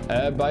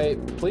 By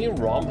playing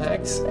ROM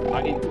hacks,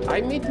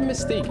 I made the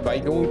mistake by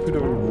going to the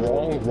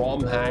wrong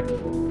ROM hack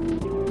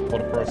for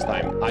the first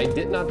time. I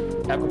did not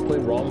ever play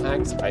ROM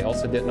hacks. I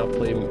also did not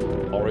play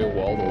Mario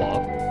World a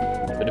lot.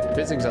 but the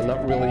physics are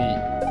not really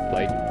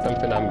like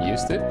something I'm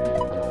used to.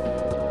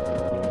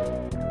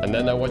 And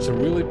then I watched a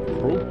really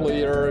pro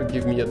player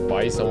give me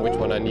advice on which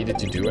one I needed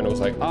to do, and I was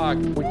like, ah,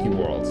 Quickie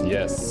World,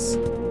 yes.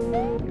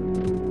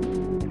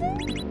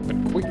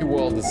 But Quickie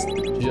World is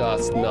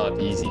just not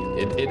easy.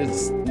 It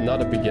is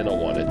not a beginner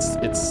one. It's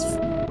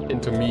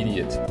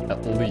intermediate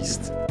at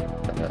least.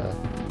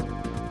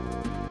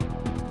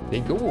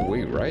 They go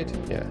away, right?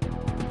 Yeah.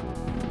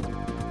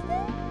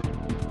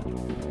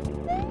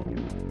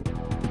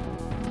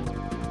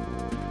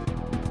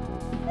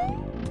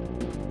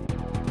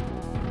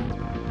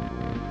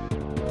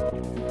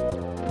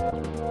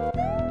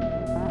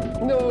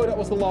 No, that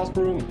was the last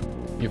room.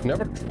 You've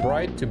never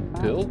tried to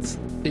build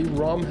a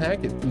ROM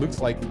hack? It looks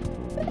like,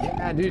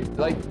 yeah, dude,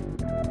 like,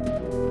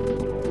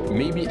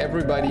 maybe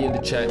everybody in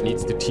the chat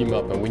needs to team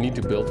up and we need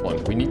to build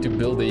one. We need to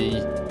build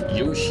a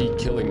Yoshi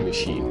killing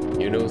machine,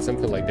 you know,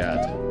 something like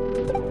that.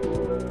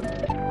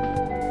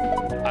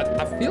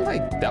 I feel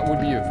like that would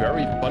be a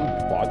very fun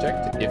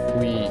project if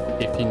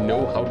you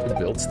know how to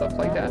build stuff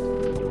like that.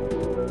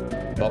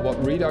 But what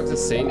Redox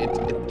is saying,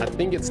 I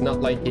think it's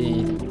not like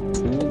a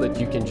tool that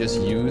you can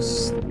just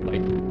use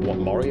like what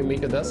Mario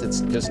Maker does.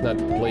 It's just not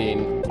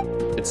playing,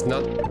 it's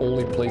not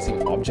only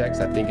placing objects.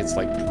 I think it's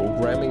like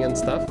programming and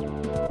stuff.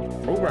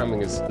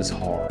 Programming is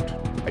hard,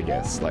 I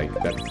guess. Like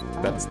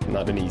that's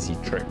not an easy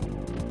trick.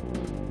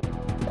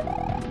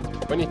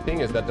 Funny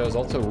thing is that there's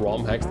also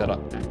ROM hacks that are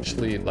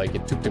actually like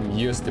it took them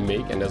years to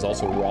make, and there's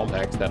also ROM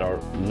hacks that are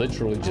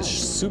literally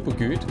just super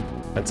good,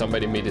 and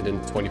somebody made it in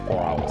 24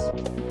 hours.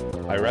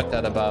 I read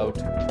that about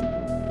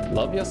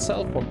Love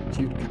Yourself or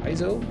Cute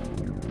Kaizo.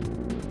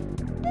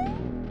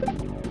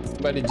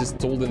 Somebody just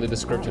told in the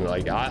description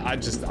like I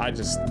just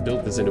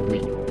built this in a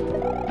week,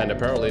 and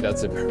apparently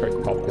that's a very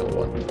popular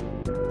one.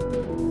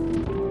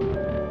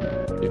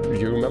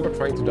 You remember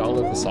trying to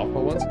download the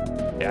software once?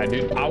 Yeah,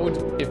 dude, I would,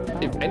 if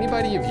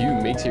anybody of you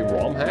makes a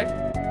ROM hack,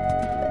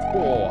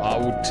 oh, I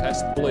would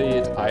test play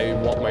it. I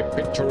want my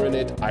picture in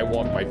it. I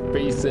want my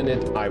face in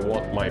it. I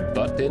want my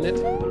butt in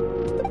it.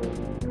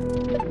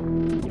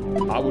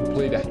 I would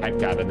play the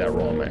heck out of that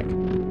ROM hack.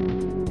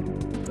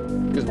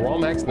 Because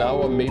ROM hacks now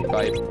are made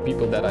by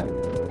people that are,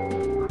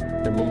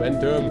 the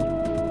momentum.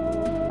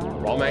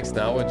 ROM hacks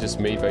now are just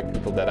made by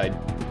people that I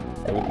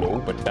don't know,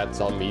 but that's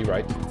on me,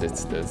 right?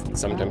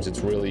 Sometimes it's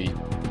really,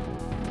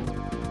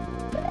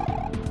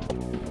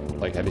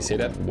 like, how do you say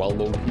that?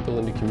 Well-known people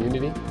in the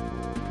community.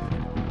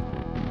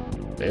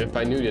 If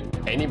I knew that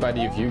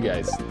anybody of you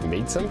guys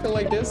made something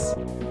like this,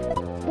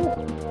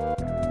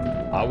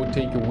 I would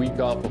take a week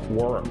off of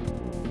work.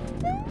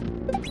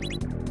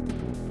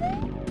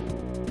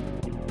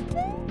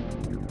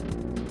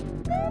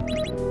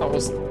 I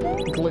was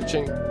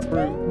glitching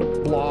through the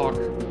block.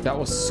 That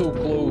was so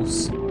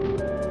close.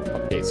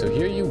 Okay, so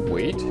here you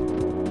wait.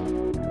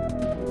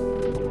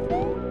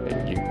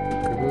 And you go.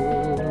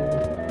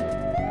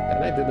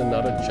 And I did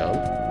another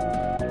jump.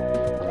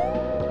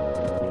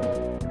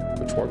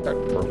 Which worked out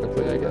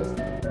perfectly, I guess.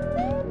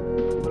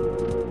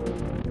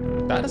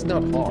 That is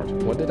not hard.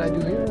 What did I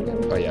do here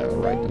again? Oh yeah,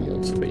 right, the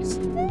mold space.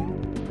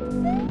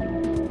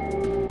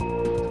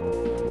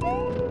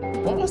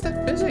 What was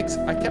that physics?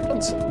 I kept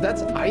on...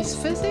 That's ice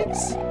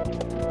physics?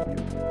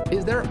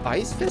 Is there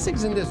ice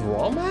physics in this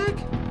ROM hack?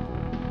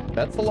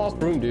 That's the last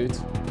room,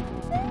 dudes.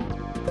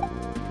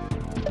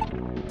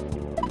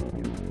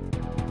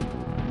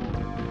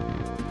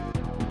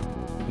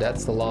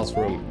 That's the last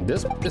room.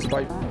 This is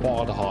by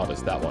far the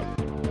hardest, that one.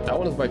 That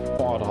one is by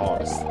far the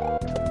hardest.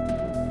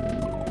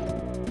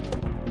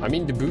 I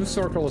mean, the boost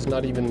circle is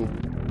not even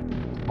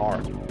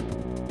hard.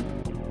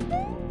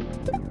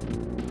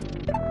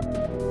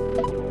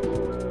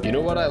 You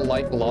know what I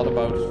like a lot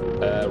about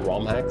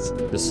ROM hacks?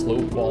 The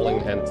slow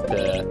falling and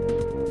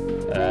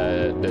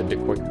the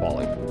quick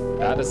falling.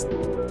 That is... I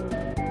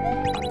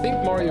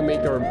think Mario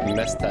Maker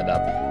messed that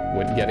up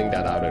with getting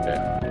that out of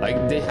there.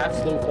 Like, they have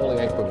slow falling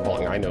and quick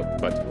falling, I know,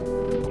 but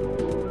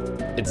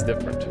it's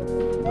different.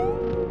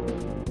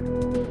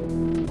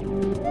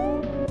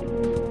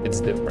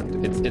 It's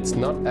different. It's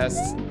not as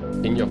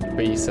in your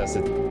face as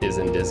it is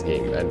in this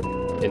game, and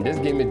in this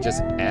game it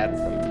just adds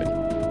something.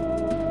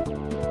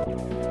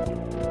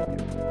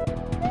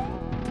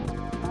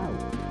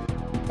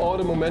 Oh,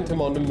 the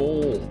momentum on the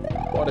mole.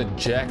 What a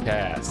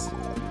jackass.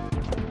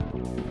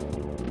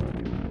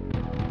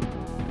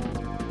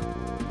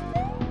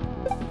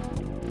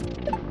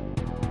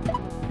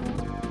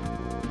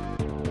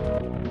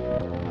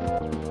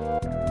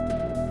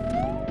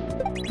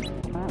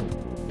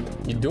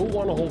 You don't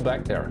want to hold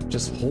back there.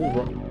 Just hold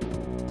right.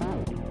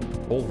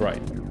 Hold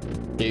right.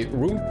 Okay,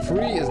 room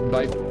 3 is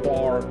by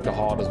far the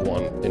hardest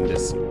one in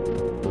this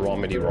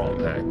Romedy ROM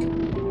hack.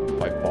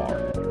 By far.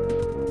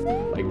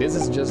 Like, this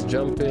is just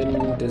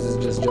jumping, this is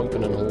just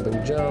jumping and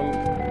holding jump.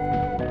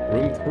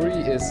 Room 3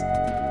 is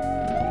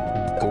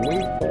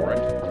going for it,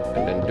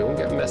 and then don't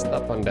get messed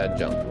up on that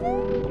jump.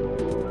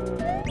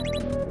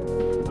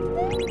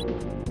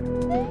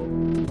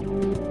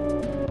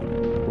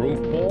 Room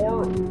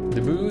 4,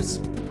 the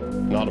boost,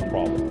 not a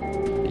problem.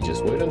 You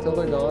just wait until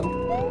they're gone,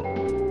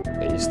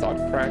 and you start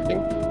cracking,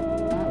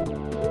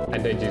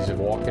 and then you just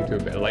walk into a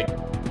bed. Like,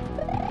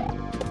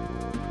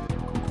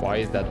 why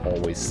is that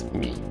always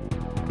me?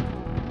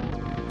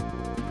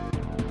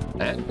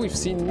 And we've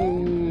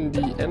seen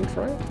the end,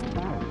 right?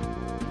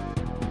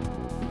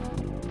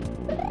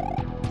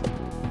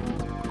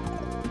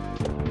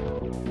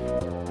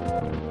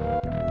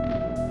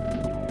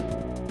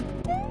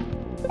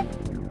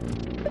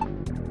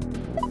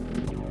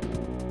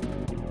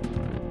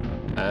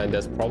 And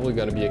there's probably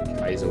gonna be a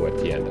Kaizo at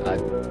the end.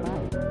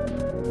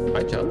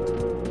 I jumped.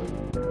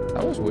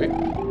 That was weird.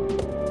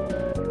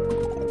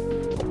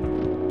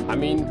 I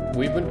mean,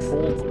 we've been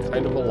trolled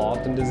kind of a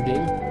lot in this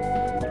game.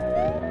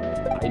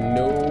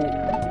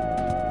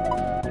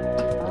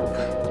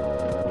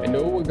 I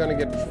know we're gonna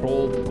get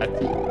trolled at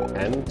the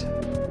end.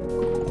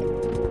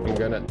 I'm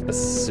gonna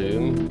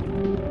assume.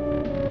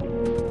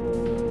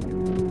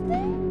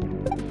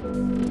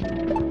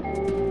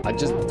 I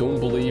just don't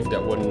believe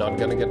that we're not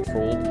gonna get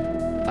trolled.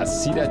 I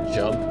see that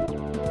jump.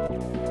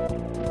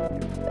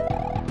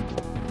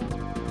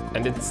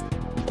 And it's...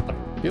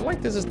 I feel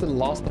like this is the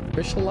last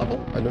official level.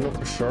 I don't know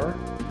for sure.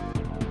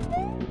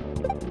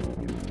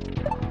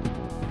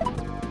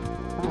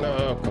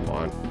 No, come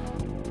on.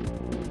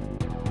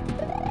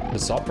 The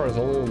software is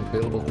only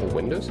available for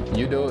Windows.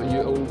 You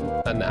own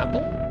an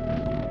Apple?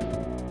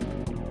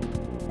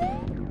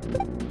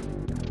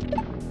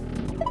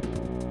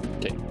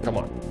 Okay, come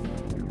on.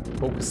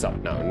 Focus up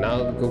now.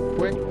 Now go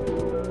quick.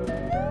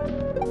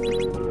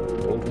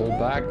 Don't hold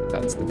back.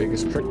 That's the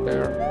biggest trick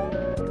there.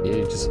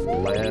 You just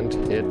land,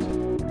 hit,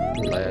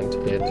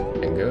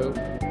 and go.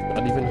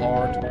 Not even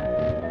hard.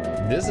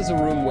 This is a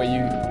room where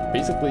you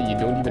basically you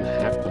don't even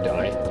have to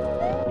die.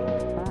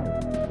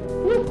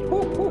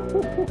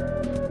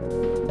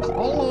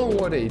 How long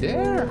were they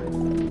there?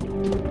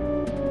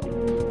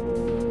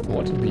 I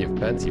want to be a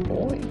fancy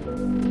boy.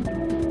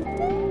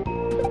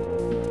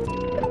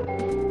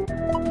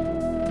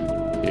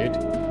 Dude.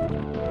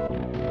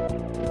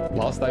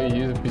 Last time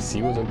you used a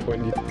PC was on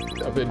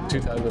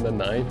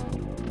 2009.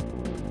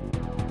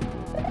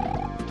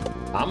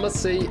 I must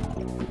say,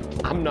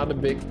 I'm not a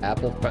big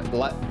Apple fan.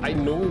 Like, I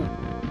know,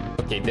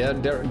 okay,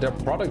 their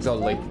products are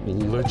like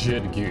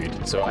legit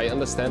good. So I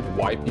understand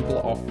why people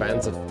are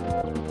fans of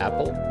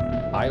Apple.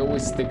 I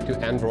always stick to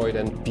Android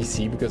and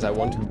PC because I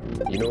want to,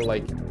 you know,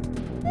 like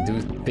do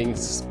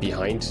things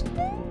behind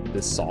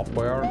the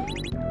software.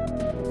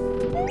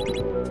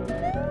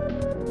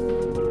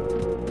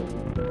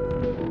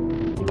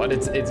 But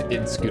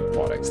it's good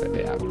products that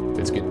they have.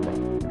 It's good products.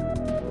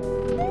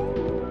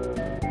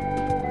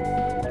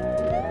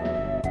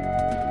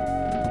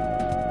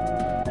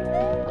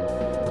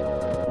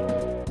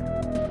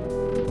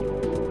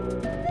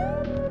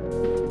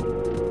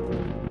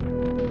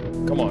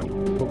 Come on,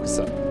 focus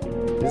up.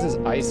 This is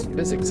ice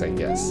physics, I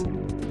guess.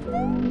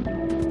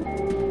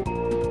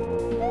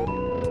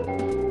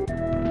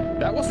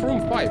 That was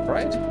room 5,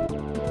 right?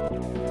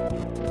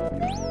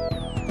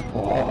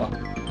 Oh.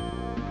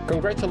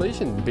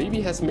 Congratulations,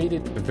 baby has made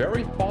it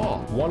very far.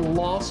 One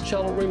last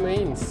channel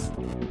remains.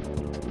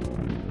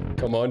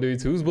 Come on,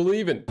 dudes, who's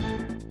believing?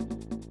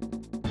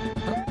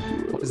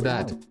 What is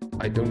that?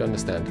 I don't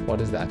understand. What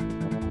is that?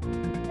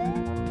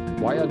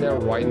 Why are there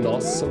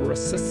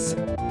rhinoceroses?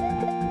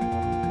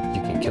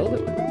 You can kill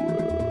them.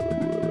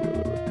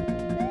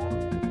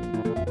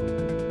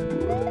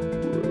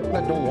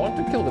 I don't want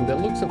to kill them. They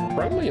look so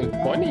friendly and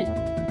funny.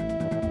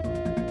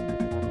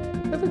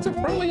 They look so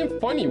friendly and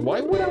funny.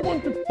 Why would I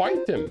want to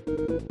fight them?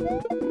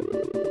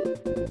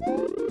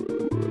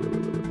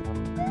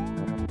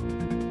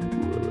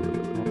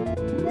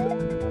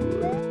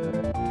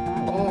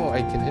 Oh,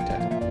 I can hit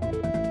that.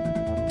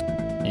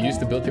 You used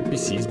to build your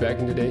PCs back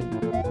in the day?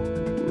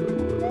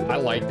 I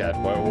like that,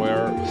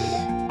 where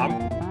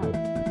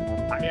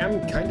I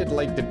am kind of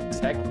like the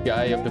tech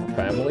guy of the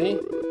family,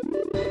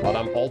 but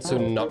I'm also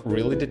not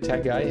really the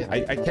tech guy.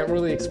 I can't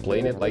really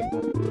explain it. Like,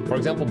 for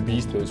example,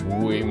 Beast knows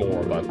way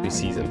more about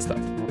PCs and stuff.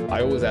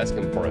 I always ask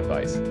him for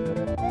advice,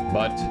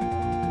 but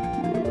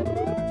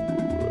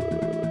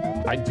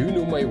I do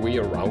know my way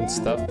around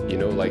stuff, you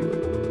know, like.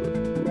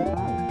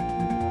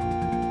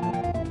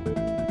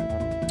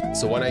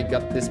 So when I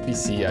got this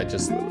PC, I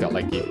just got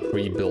like a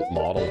pre-built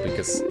model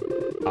because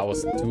I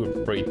was too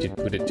afraid to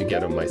put it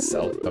together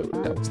myself. Oh,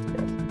 that was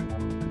terrible.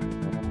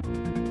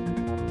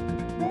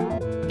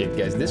 Okay,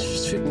 guys, this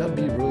should not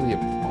be really a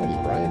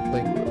problem, right?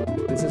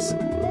 Like, this is...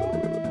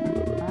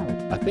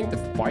 I think the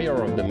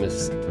fire of them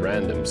is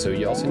random, so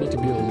you also need to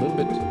be a little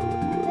bit...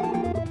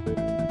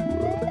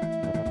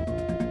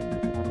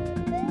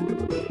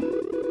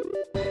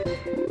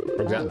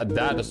 For example,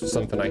 that is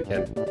something I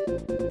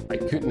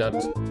could not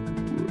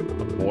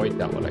avoid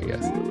that one, I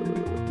guess.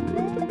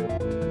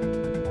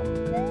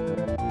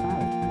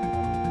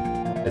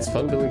 It's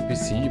fun building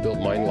PC. You built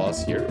mine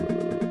last year.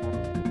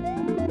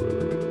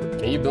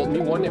 Can you build me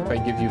one if I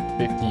give you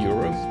 50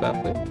 euros,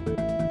 Baffling?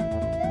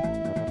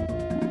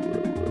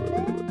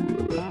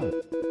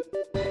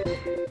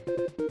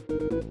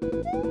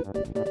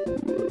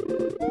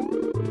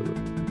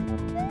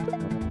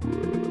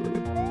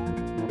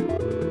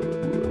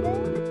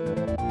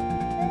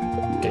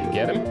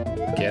 Get him.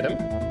 Get him.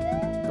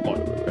 Come on,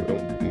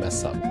 don't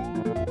mess up.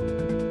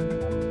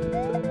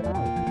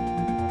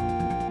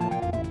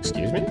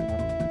 Excuse me?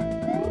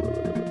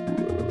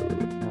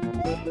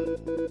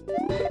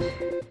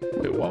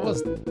 Wait, what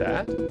was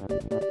that?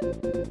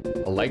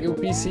 A Lego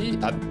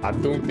PC? I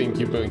don't think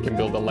you can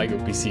build a Lego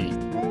PC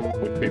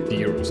with 50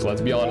 euros.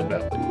 Let's be honest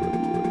about it.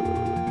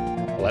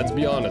 Let's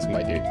be honest,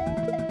 my dude.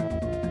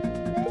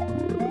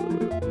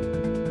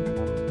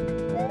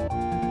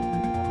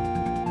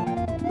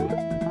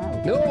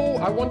 No,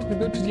 I wanted to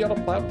go to the other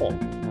platform.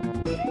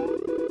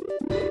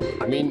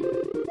 I mean,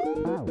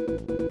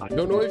 I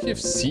don't know if you've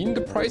seen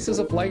the prices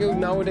of Lego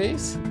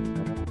nowadays.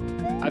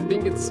 I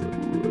think it's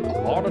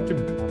harder to,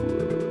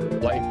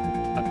 like,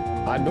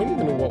 I don't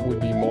even know what would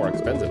be more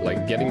expensive,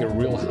 like getting a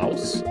real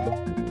house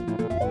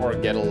or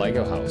get a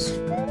Lego house.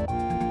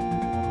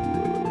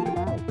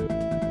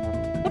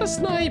 What a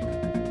snipe!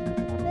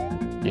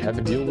 You have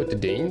to deal with the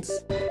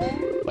Danes,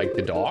 like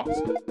the dogs,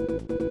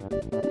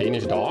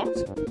 Danish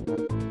dogs.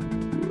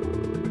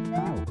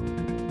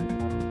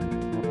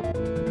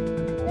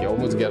 You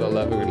almost get a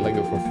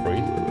Lego for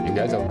free. You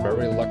guys are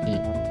very lucky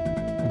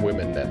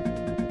women then.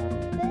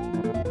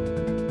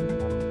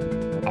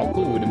 How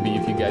cool would it be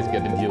if you guys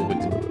get to deal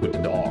with the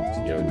dogs,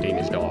 you know,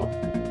 Danish dogs?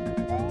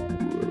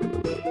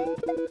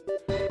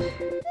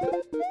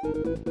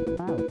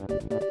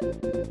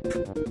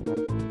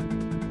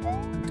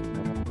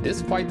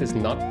 This fight is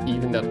not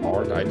even that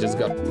hard. I just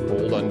got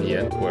rolled on the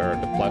end where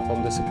the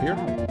platform disappeared.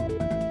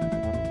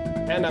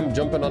 And I'm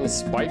jumping on a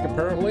spike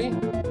apparently.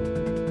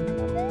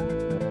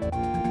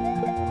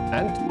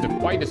 And the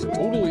fight is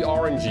totally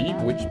RNG,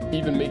 which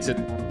even makes it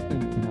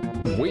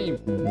way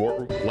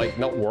like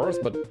not worse,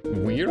 but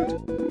weird.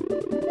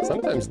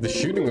 Sometimes the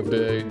shooting of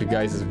the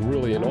guys is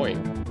really annoying.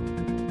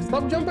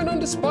 Stop jumping on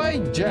the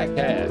spike,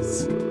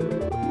 jackass!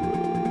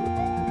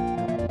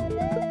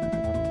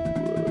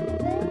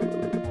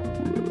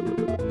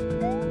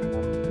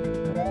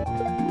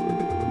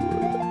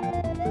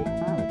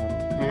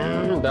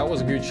 That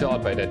was a good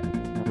shot by that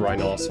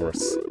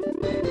rhinoceros.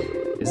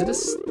 Is it a...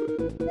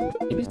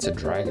 Maybe it's a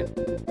dragon.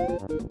 I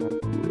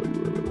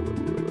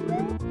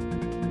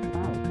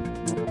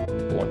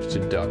wanted to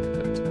duck,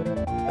 but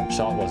that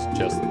shot was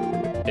just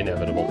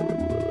inevitable.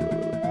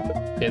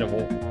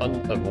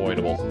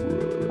 Unavoidable.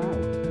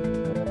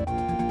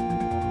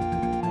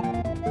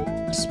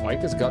 Spike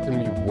has gotten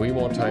me way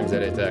more times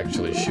than it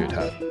actually should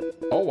have.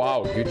 Oh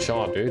wow, good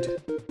shot, dude.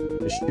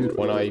 Just shoot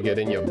one eye, you get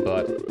in your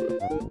butt.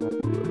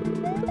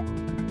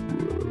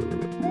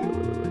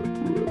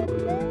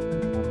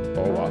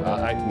 Oh wow,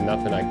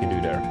 nothing I can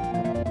do there.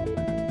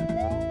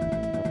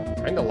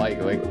 Kinda like,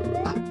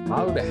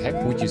 how the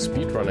heck would you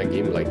speedrun a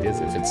game like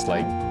this if it's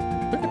like,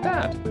 look at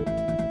that.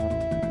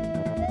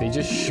 They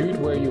just shoot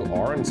where you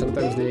are and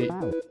sometimes they...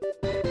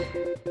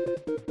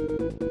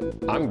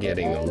 I'm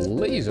getting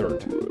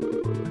lasered.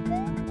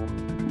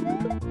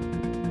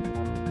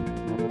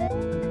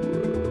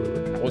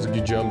 That was a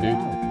good jump, dude.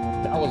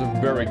 That was a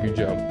very good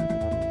jump.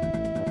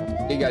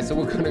 Hey guys, so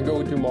we're gonna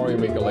go to Mario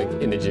Maker like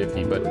in a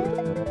jiffy, but...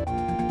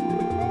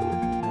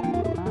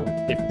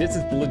 if this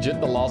is legit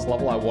the last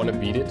level, I want to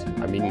beat it.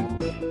 I mean...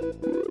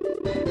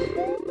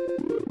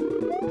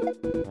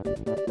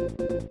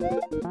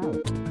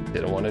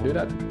 didn't want to do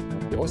that.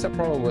 You always have a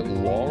problem with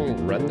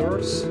long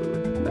renders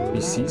and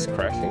PCs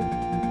crashing.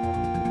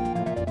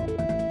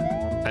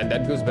 And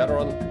that goes better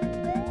on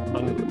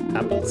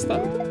Apple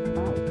stuff.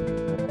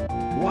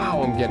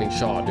 Wow, I'm getting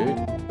shot, dude.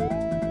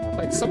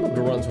 Like, some of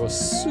the runs were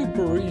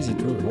super easy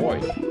to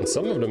avoid. And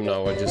some of them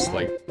now are just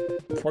like...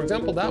 for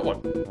example, that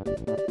one.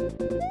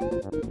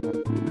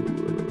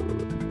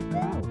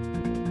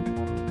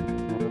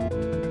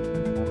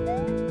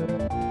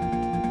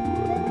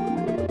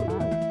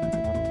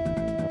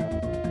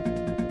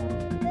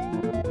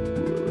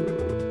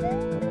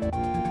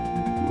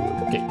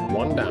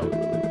 One down.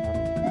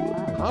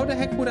 How the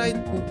heck would I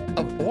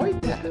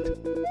avoid that?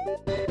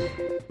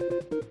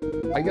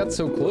 I got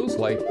so close,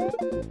 like...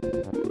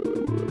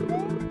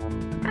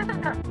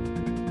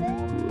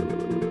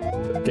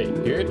 Okay,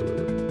 good.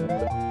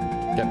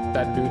 Get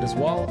that dude as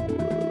well.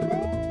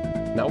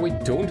 Now we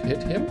don't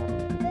hit him,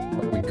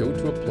 but we go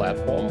to a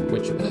platform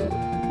which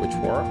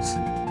works,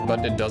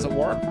 but it doesn't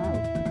work.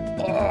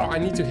 Oh, I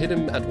need to hit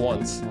him at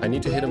once. I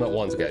need to hit him at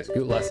once, guys.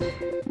 Good lesson.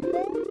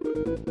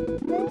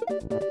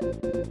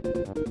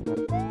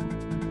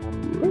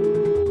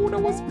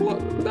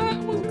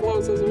 That was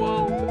close as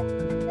well.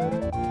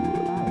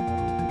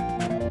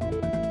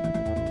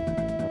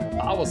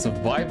 I was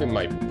surviving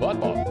my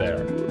butt off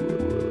there.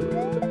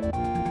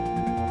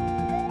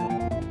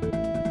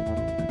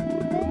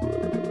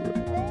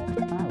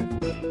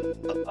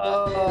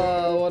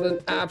 Oh, what an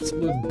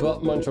absolute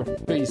butt muncher,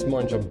 face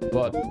muncher,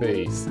 butt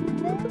face.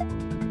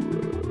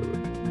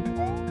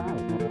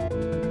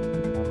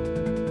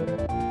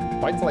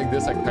 Fights like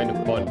this are kind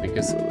of fun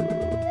because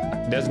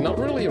there's not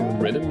really a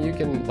rhythm you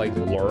can like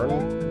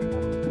learn.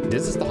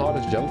 This is the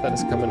hardest jump that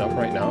is coming up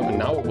right now, and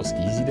now it was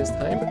easy this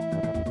time.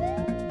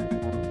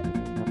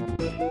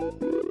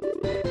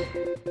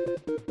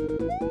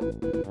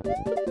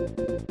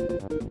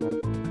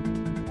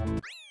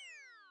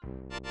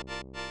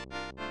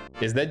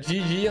 Is that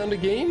GG on the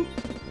game?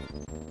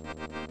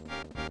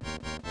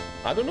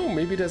 I don't know,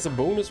 maybe there's a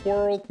bonus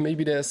world,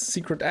 maybe there's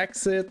secret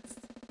exit.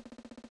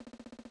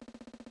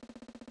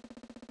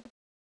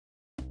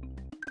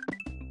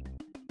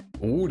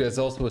 Ooh, there's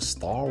also a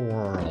star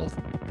world.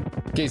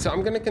 Okay, so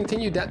I'm gonna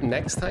continue that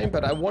next time,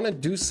 but I want to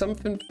do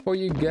something for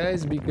you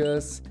guys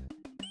because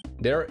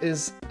there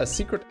is a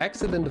secret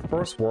exit in the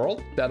first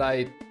world that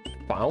I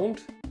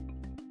found.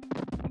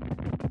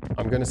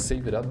 I'm gonna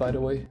save it up, by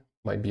the way.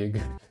 Might be a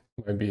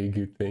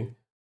good thing.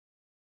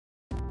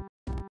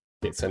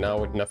 Okay, so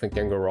now nothing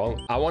can go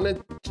wrong. I want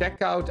to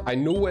check out. I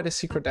know where the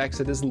secret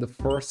exit is in the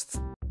first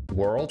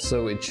world,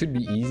 so it should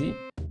be easy.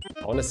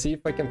 I want to see if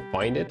I can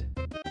find it.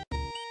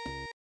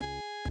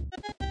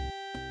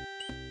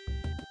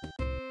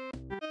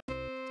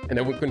 And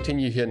then we'll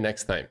continue here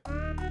next time.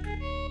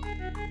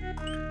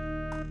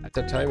 At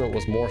the time it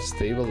was more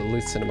stable, at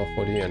least Cinema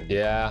 4D, and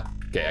yeah,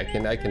 okay, I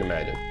can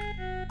imagine.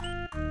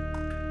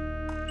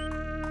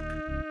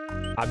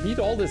 I beat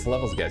all these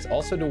levels, guys.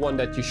 Also the one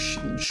that you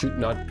should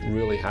not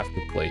really have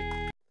to play.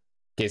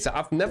 Okay, so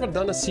I've never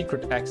done a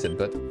secret exit,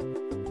 but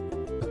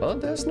oh,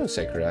 there's no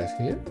secret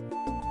exit here.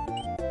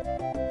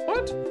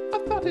 What? I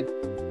thought it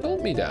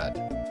told me that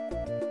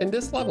in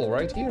this level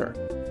right here.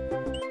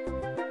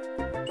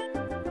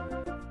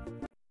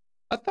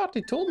 I thought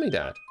they told me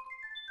that.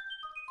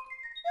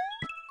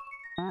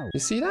 You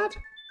see that?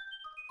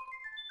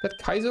 That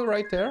Kaizo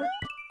right there?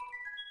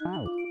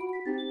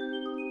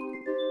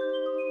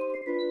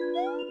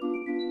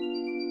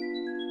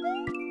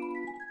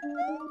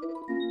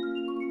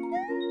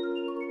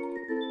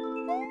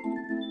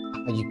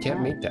 You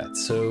can't make that,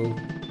 so...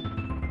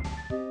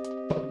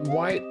 But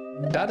why?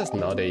 That is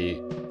not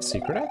a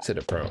secret exit,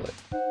 apparently.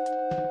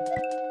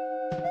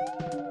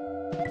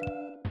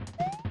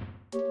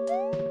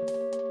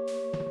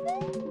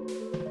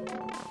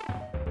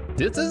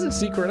 This is a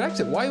secret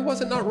exit. Why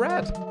was it not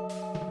red?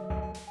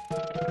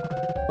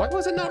 Why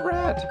was it not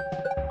red?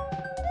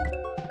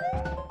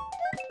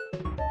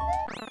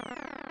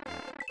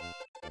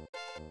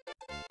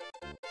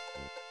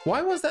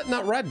 Why was that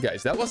not red,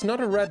 guys? That was not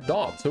a red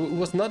dot, so it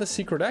was not a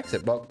secret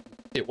exit, but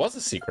it was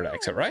a secret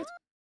exit, right?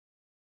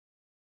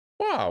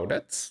 Wow,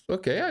 that's...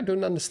 okay, I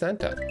don't understand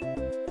that.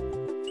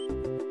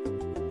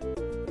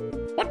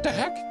 What the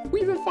heck?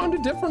 We even found a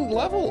different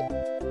level!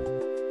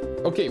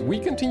 Okay, we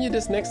continue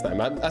this next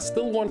time. I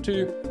still want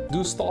to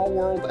do Star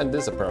World and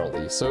this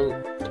apparently, so...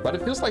 But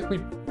it feels like we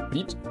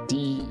beat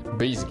the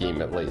base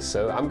game at least,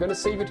 so I'm gonna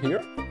save it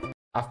here.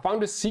 I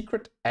found a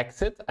secret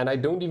exit, and I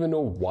don't even know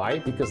why,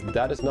 because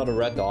that is not a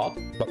red dot,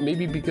 but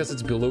maybe because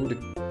it's below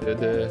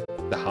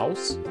the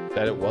house,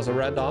 that it was a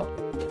red dot.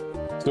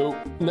 So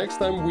next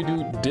time we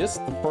do this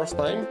the first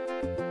time,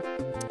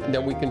 and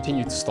then we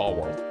continue to Star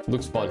World.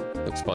 Looks fun,